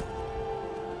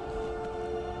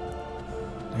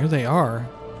 There they are.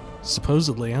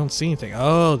 Supposedly, I don't see anything.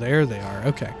 Oh, there they are.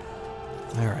 Okay.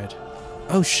 Alright.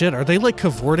 Oh shit, are they like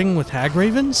cavorting with hag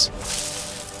ravens?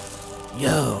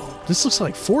 Yo, this looks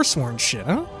like Forsworn shit,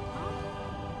 huh?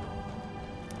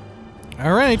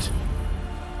 Alright.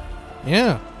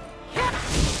 Yeah.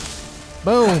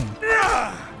 Boom.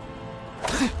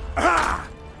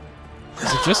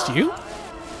 Is it just you?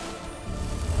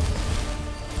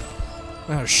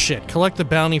 Oh shit, collect the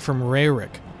bounty from Rayrick.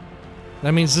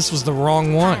 That means this was the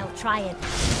wrong one. I'll try it.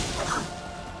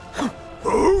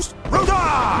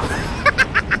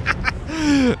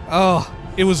 Oh,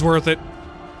 it was worth it.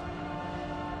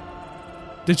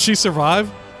 Did she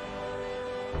survive?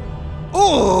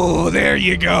 Oh, there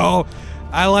you go.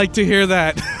 I like to hear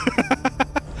that.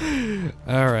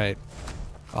 Alright.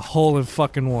 A hole in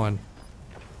fucking one.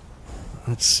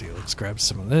 Let's see, let's grab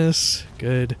some of this.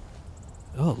 Good.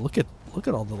 Oh, look at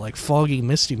all the like foggy,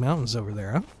 misty mountains over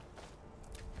there, huh?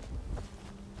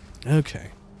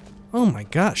 Okay. Oh my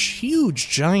gosh, huge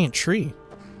giant tree.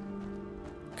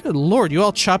 Good lord, you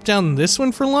all chopped down this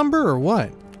one for lumber or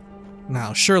what?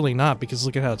 No, surely not, because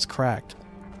look at how it's cracked.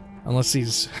 Unless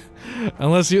he's...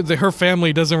 her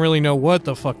family doesn't really know what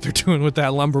the fuck they're doing with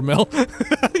that lumber mill.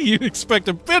 You'd expect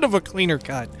a bit of a cleaner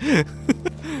cut.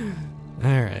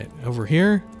 Alright, over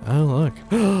here. Oh, look.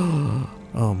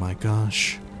 Oh my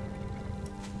gosh.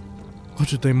 What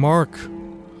did they mark?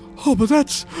 Oh, but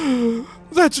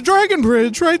that's Dragon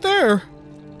Bridge right there.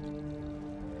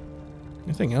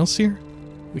 Anything else here?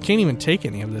 We can't even take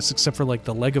any of this except for like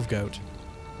the leg of goat.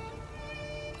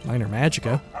 Minor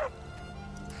Magicka.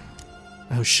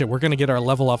 Oh shit, we're gonna get our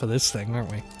level off of this thing,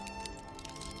 aren't we?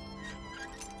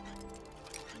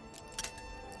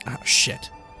 Oh shit.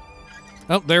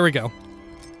 Oh, there we go.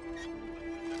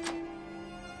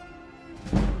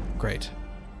 Great.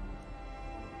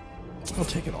 I'll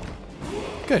take it all.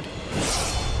 Good.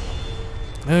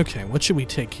 Okay, what should we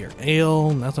take here?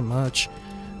 Ale, nothing much.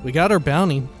 We got our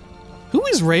bounty. Who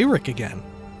is Rayrick again?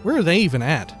 Where are they even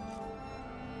at?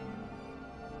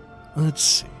 Let's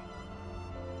see.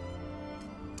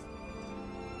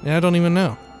 Yeah, I don't even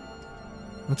know.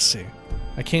 Let's see.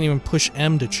 I can't even push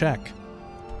M to check.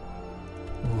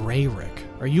 Rayrick.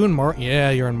 Are you in Yeah,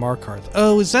 you're in Markarth.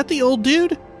 Oh, is that the old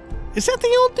dude? Is that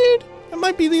the old dude? That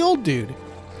might be the old dude.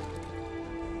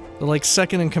 The, like,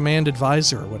 second-in-command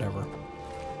advisor or whatever.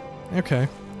 Okay.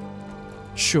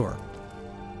 Sure.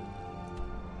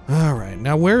 Alright,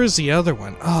 now where is the other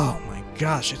one? Oh my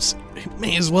gosh, it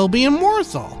may as well be in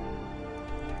Morthal.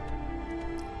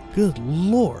 Good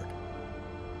lord.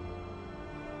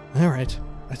 Alright,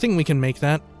 I think we can make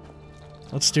that.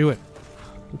 Let's do it.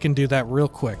 We can do that real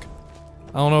quick.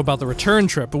 I don't know about the return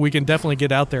trip, but we can definitely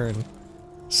get out there and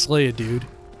slay a dude.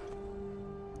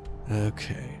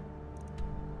 Okay.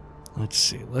 Let's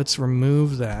see, let's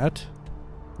remove that.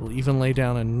 We'll even lay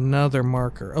down another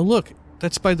marker. Oh look,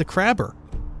 that's by the crabber.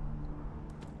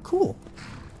 Cool.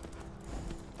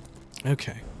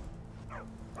 Okay.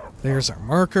 There's our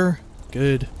marker.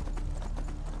 Good.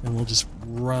 And we'll just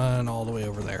run all the way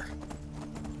over there.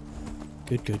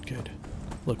 Good, good, good.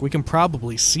 Look, we can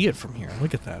probably see it from here.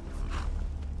 Look at that.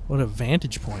 What a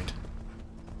vantage point.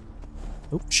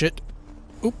 Oh, shit.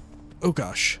 Oh, oh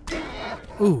gosh.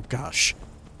 Oh gosh.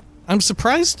 I'm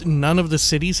surprised none of the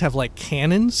cities have, like,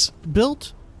 cannons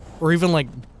built. Or even, like,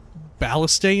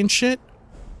 ballistae and shit.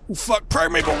 Oh, fuck, Prior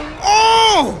Mabel.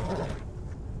 Oh!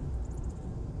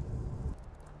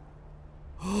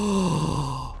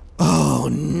 Oh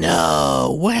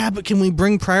no! What happened? Can we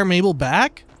bring Prior Mabel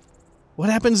back? What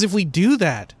happens if we do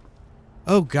that?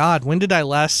 Oh god, when did I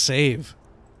last save?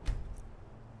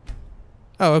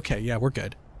 Oh, okay, yeah, we're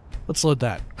good. Let's load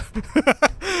that.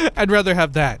 I'd rather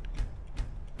have that.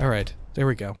 Alright, there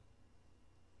we go.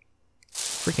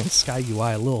 Freaking Sky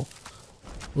UI, a little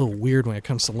weird when it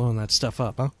comes to loading that stuff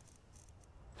up, huh?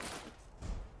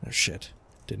 Oh shit.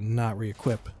 Did not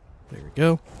re-equip. There we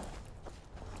go.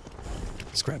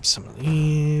 Let's grab some of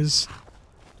these.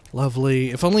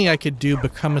 Lovely. If only I could do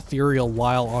Become Ethereal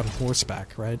while on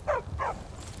horseback, right?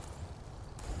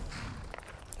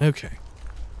 Okay.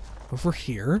 Over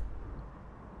here.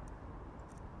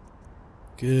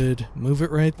 Good. Move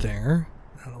it right there.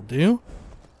 That'll do.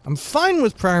 I'm fine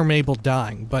with Prior Mabel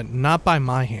dying, but not by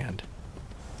my hand.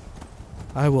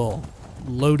 I will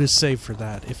load a save for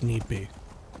that if need be.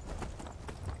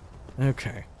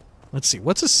 Okay. Let's see.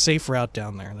 What's a safe route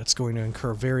down there that's going to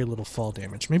incur very little fall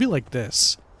damage? Maybe like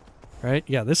this. Right?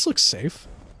 Yeah, this looks safe.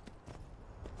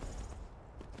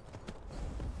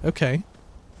 Okay.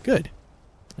 Good.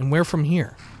 And where from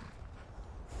here?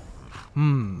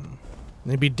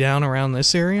 Maybe down around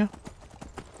this area?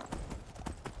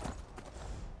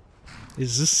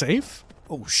 Is this safe?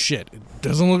 Oh shit, it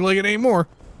doesn't look like it anymore.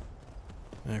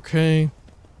 Okay.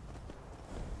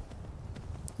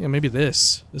 Yeah, maybe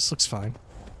this. This looks fine.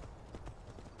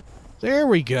 There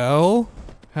we go.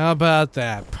 How about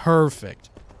that? Perfect.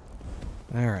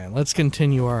 Alright, let's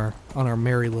continue on our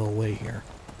merry little way here.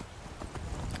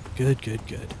 Good, good,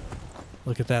 good.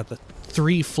 Look at that, the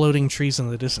 3 floating trees in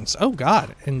the distance. Oh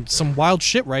god, and some wild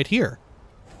shit right here.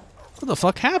 What the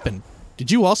fuck happened? Did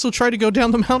you also try to go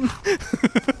down the mountain?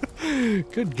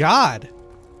 Good god.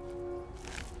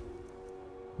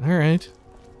 Alright.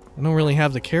 I don't really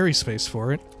have the carry space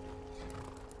for it.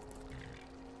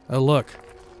 Oh look.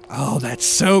 Oh, that's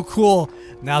so cool.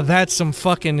 Now that's some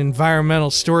fucking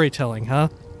environmental storytelling, huh?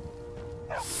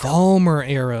 Falmer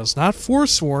arrows. Not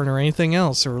Forsworn or anything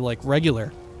else, or like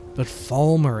regular, but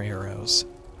Falmer arrows.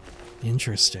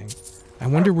 Interesting. I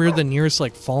wonder where the nearest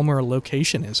like Falmer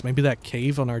location is. Maybe that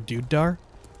cave on our Dudar?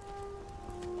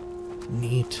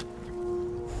 Neat.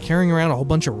 Carrying around a whole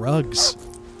bunch of rugs.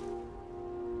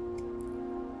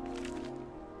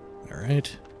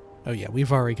 Alright. Oh yeah,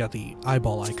 we've already got the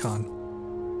eyeball icon.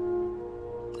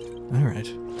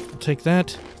 Alright. I'll take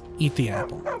that. Eat the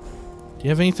apple. Do you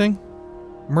have anything?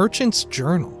 Merchant's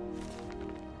Journal.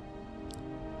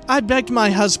 I begged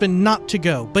my husband not to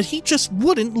go, but he just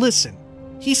wouldn't listen.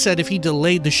 He said if he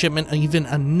delayed the shipment even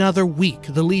another week,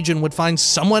 the Legion would find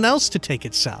someone else to take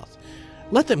it south.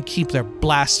 Let them keep their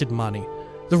blasted money.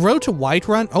 The road to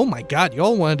Whiterun? Oh my god,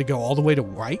 y'all wanted to go all the way to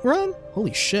Whiterun?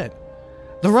 Holy shit.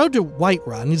 The road to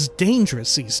Whiterun is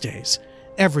dangerous these days.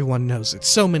 Everyone knows it.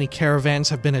 So many caravans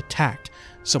have been attacked.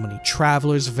 So many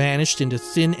travelers vanished into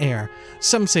thin air.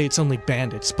 Some say it's only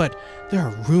bandits, but there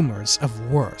are rumors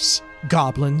of worse.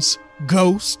 Goblins,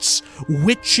 ghosts,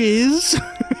 witches.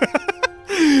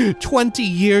 20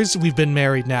 years we've been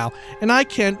married now, and I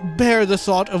can't bear the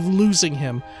thought of losing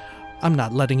him. I'm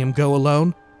not letting him go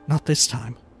alone. Not this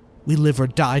time. We live or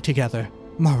die together.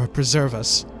 Mara preserve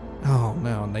us. Oh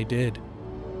no, and they did.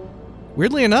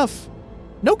 Weirdly enough,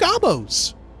 no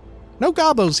gobos. No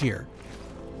gobos here.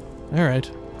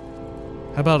 Alright.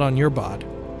 How about on your bod?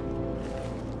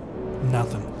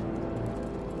 Nothing.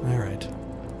 Alright.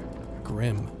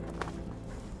 Grim.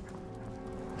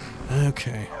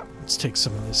 Okay, let's take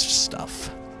some of this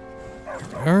stuff.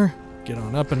 There we are. Get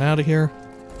on up and out of here.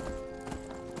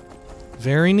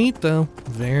 Very neat, though.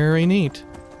 Very neat.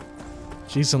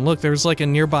 Jeez, and look, there's like a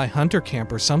nearby hunter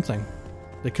camp or something.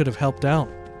 They could have helped out.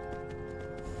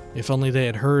 If only they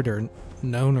had heard or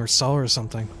known or saw or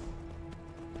something.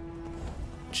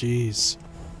 Jeez.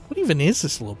 What even is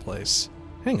this little place?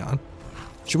 Hang on.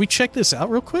 Should we check this out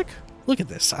real quick? Look at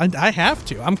this. I have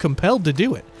to. I'm compelled to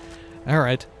do it.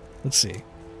 Alright. Let's see.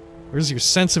 Where's your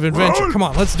sense of adventure? Come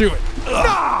on, let's do it.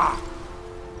 Ugh.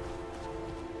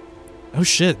 Oh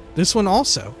shit. This one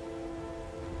also.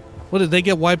 What, did they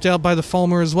get wiped out by the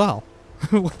Falmer as well?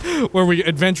 Where we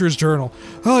Adventurer's Journal.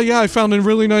 Oh yeah, I found a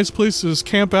really nice place to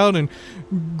camp out and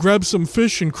grab some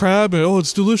fish and crab, and oh,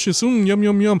 it's delicious. Yum,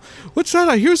 yum, yum. What's that?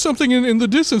 I hear something in the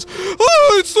distance.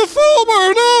 Oh, it's the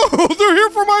Falmer! No! They're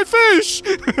here for my fish!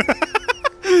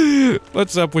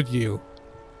 What's up with you?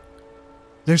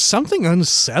 There's something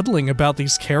unsettling about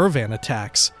these caravan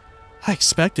attacks. I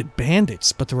expected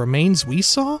bandits, but the remains we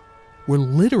saw were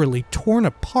literally torn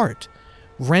apart,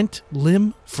 rent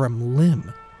limb from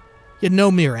limb. Yet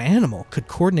no mere animal could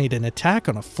coordinate an attack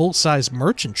on a full-size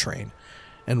merchant train.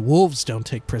 And wolves don't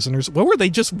take prisoners. What were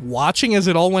they just watching as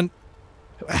it all went...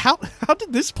 How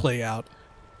did this play out?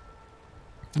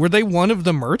 Were they one of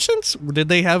the merchants? Did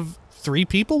they have 3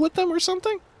 people with them or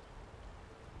something?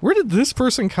 Where did this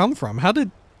person come from?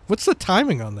 What's the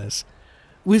timing on this?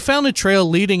 We found a trail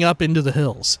leading up into the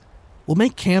hills. We'll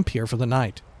make camp here for the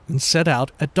night and set out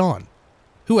at dawn.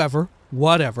 Whoever,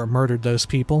 whatever murdered those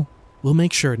people, we'll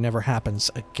make sure it never happens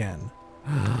again.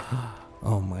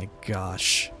 Oh my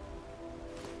gosh.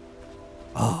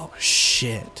 Oh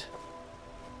shit.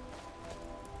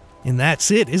 And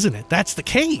that's it, isn't it? That's the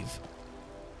cave.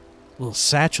 Little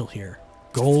satchel here.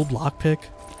 Gold lockpick.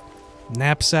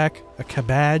 Knapsack. A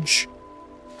cabbage.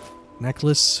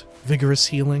 Necklace. Vigorous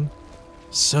healing.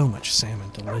 So much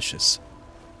salmon. Delicious.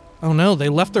 Oh no, they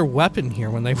left their weapon here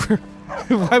when they were...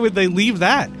 Why would they leave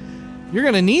that? You're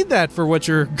gonna need that for what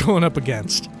you're going up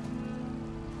against.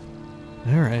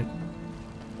 Alright.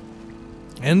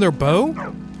 And their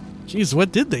bow? Jeez,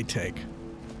 what did they take?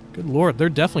 Good lord, they're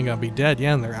definitely gonna be dead.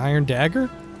 Yeah, and their iron dagger?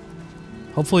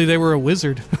 Hopefully they were a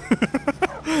wizard.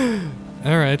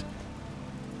 Alright.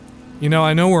 You know,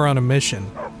 I know we're on a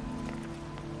mission.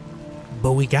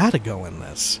 But we gotta go in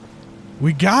this.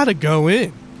 We gotta go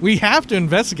in. We have to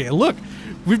investigate. Look,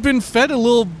 we've been fed a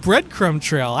little breadcrumb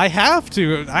trail. I have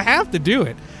to do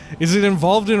it. Is it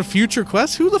involved in a future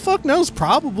quest? Who the fuck knows?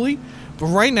 Probably. But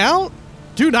right now,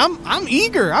 dude, I'm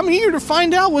eager. I'm eager to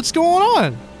find out what's going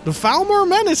on. The Falmer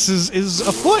menace is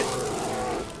afoot.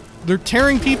 They're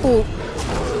tearing people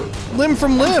limb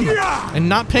from limb and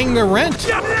not paying their rent.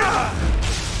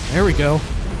 There we go.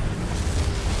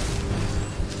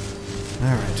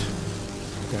 Alright.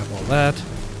 Grab all that.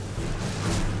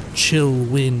 Chill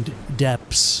wind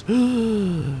depths.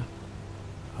 Oh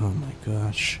my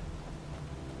gosh.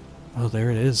 Oh, there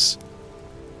it is.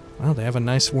 Wow, they have a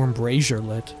nice warm brazier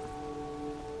lit.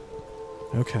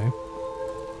 Okay.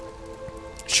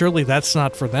 Surely that's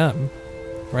not for them,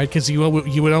 right? Because you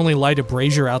would only light a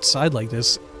brazier outside like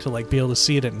this to like be able to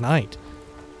see it at night.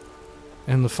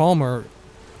 And the Falmer,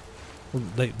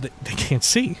 they can't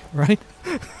see, right?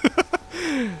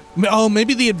 Oh,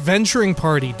 maybe the adventuring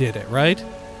party did it, right?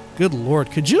 Good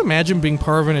lord, could you imagine being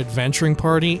part of an adventuring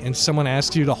party and someone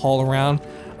asked you to haul around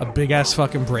a big-ass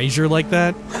fucking brazier like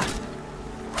that?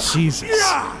 Jesus.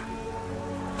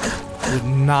 Would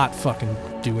not fucking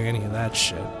do any of that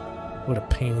shit. What a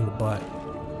pain in the butt.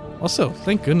 Also,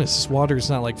 thank goodness this water is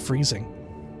not like freezing.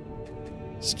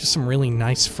 It's just some really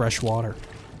nice fresh water.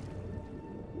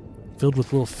 Filled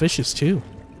with little fishes too.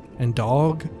 And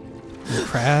dog. And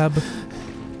crab.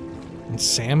 And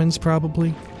salmons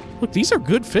probably. Look, these are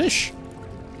good fish.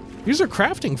 These are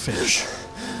crafting fish.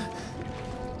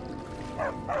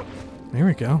 There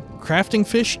we go. Crafting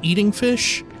fish, eating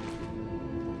fish.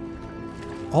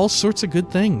 All sorts of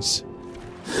good things.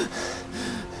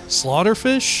 Slaughter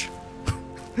fish.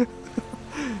 There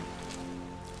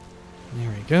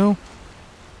we go.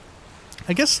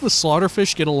 I guess the slaughter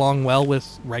fish get along well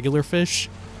with regular fish.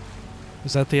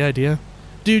 Is that the idea?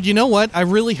 Dude, you know what? I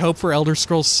really hope for Elder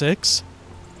Scrolls 6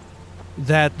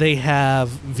 that they have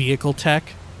vehicle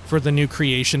tech for the new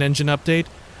creation engine update.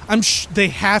 They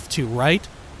have to, right?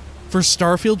 For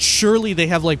Starfield, surely they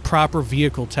have like proper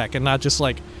vehicle tech and not just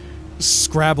like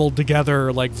scrabbled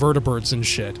together like vertebrates and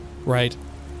shit, right?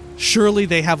 Surely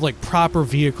they have like proper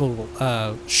vehicle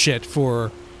shit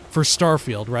for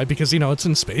Starfield, right? Because, you know, it's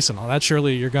in space and all that.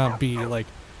 Surely you're gonna be like,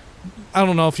 I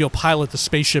don't know if you'll pilot the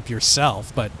spaceship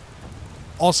yourself, but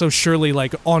also surely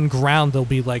like on ground there'll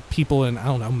be like people in, I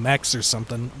don't know, mechs or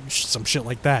something, some shit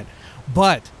like that.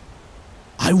 But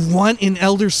I want in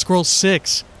Elder Scrolls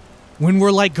 6, when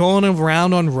we're like going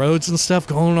around on roads and stuff,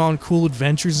 going on cool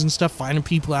adventures and stuff, finding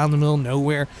people out in the middle of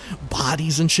nowhere,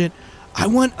 bodies and shit, I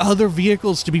want other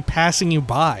vehicles to be passing you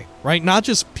by, right? Not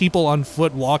just people on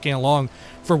foot walking along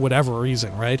for whatever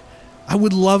reason, right? I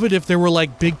would love it if there were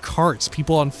like big carts,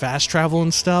 people on fast travel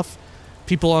and stuff,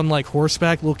 people on like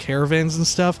horseback, little caravans and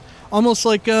stuff, almost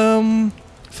like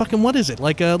fucking what is it?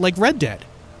 Like Red Dead,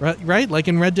 right? Like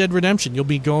in Red Dead Redemption, you'll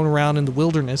be going around in the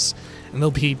wilderness, and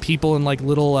there'll be people in like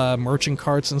little merchant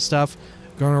carts and stuff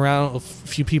going around, a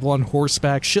few people on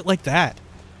horseback, shit like that.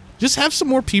 Just have some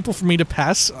more people for me to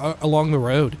pass along the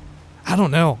road. I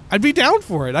don't know. I'd be down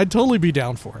for it. I'd totally be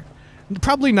down for it.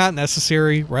 Probably not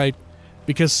necessary, right?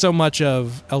 Because so much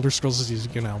of Elder Scrolls is,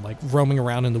 you know, like roaming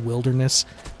around in the wilderness,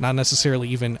 not necessarily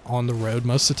even on the road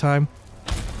most of the time.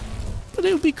 But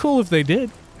it would be cool if they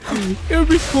did. It would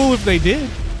be cool if they did.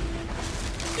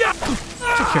 Yeah.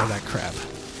 Take care of that crab.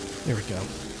 There we go.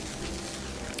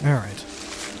 Alright.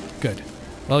 Good.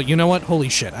 Well, you know what? Holy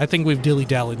shit. I think we've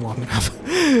dilly-dallied long enough.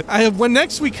 When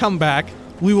next we come back,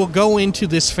 we will go into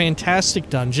this fantastic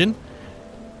dungeon,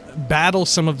 battle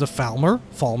some of the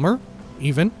Falmer,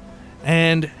 even,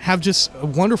 and have just a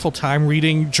wonderful time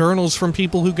reading journals from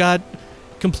people who got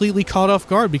completely caught off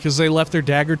guard because they left their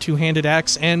dagger, two-handed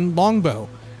axe, and longbow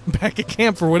back at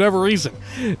camp for whatever reason.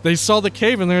 They saw the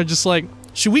cave and they're just like,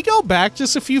 should we go back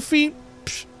just a few feet?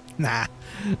 Psh, nah.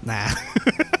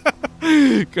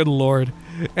 Good lord.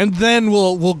 And then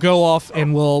we'll go off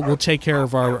and we'll take care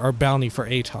of our bounty for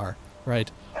Atar, right?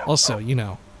 Also, you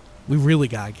know, we really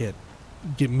gotta get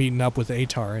meeting up with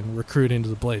Atar and recruit into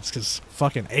the Blades, because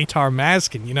fucking Atar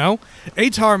Mazkin, you know?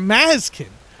 Atar Mazkin!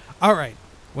 Alright,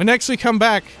 when next we come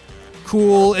back,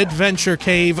 cool adventure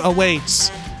cave awaits.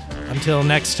 Until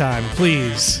next time,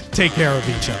 please take care of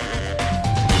each other.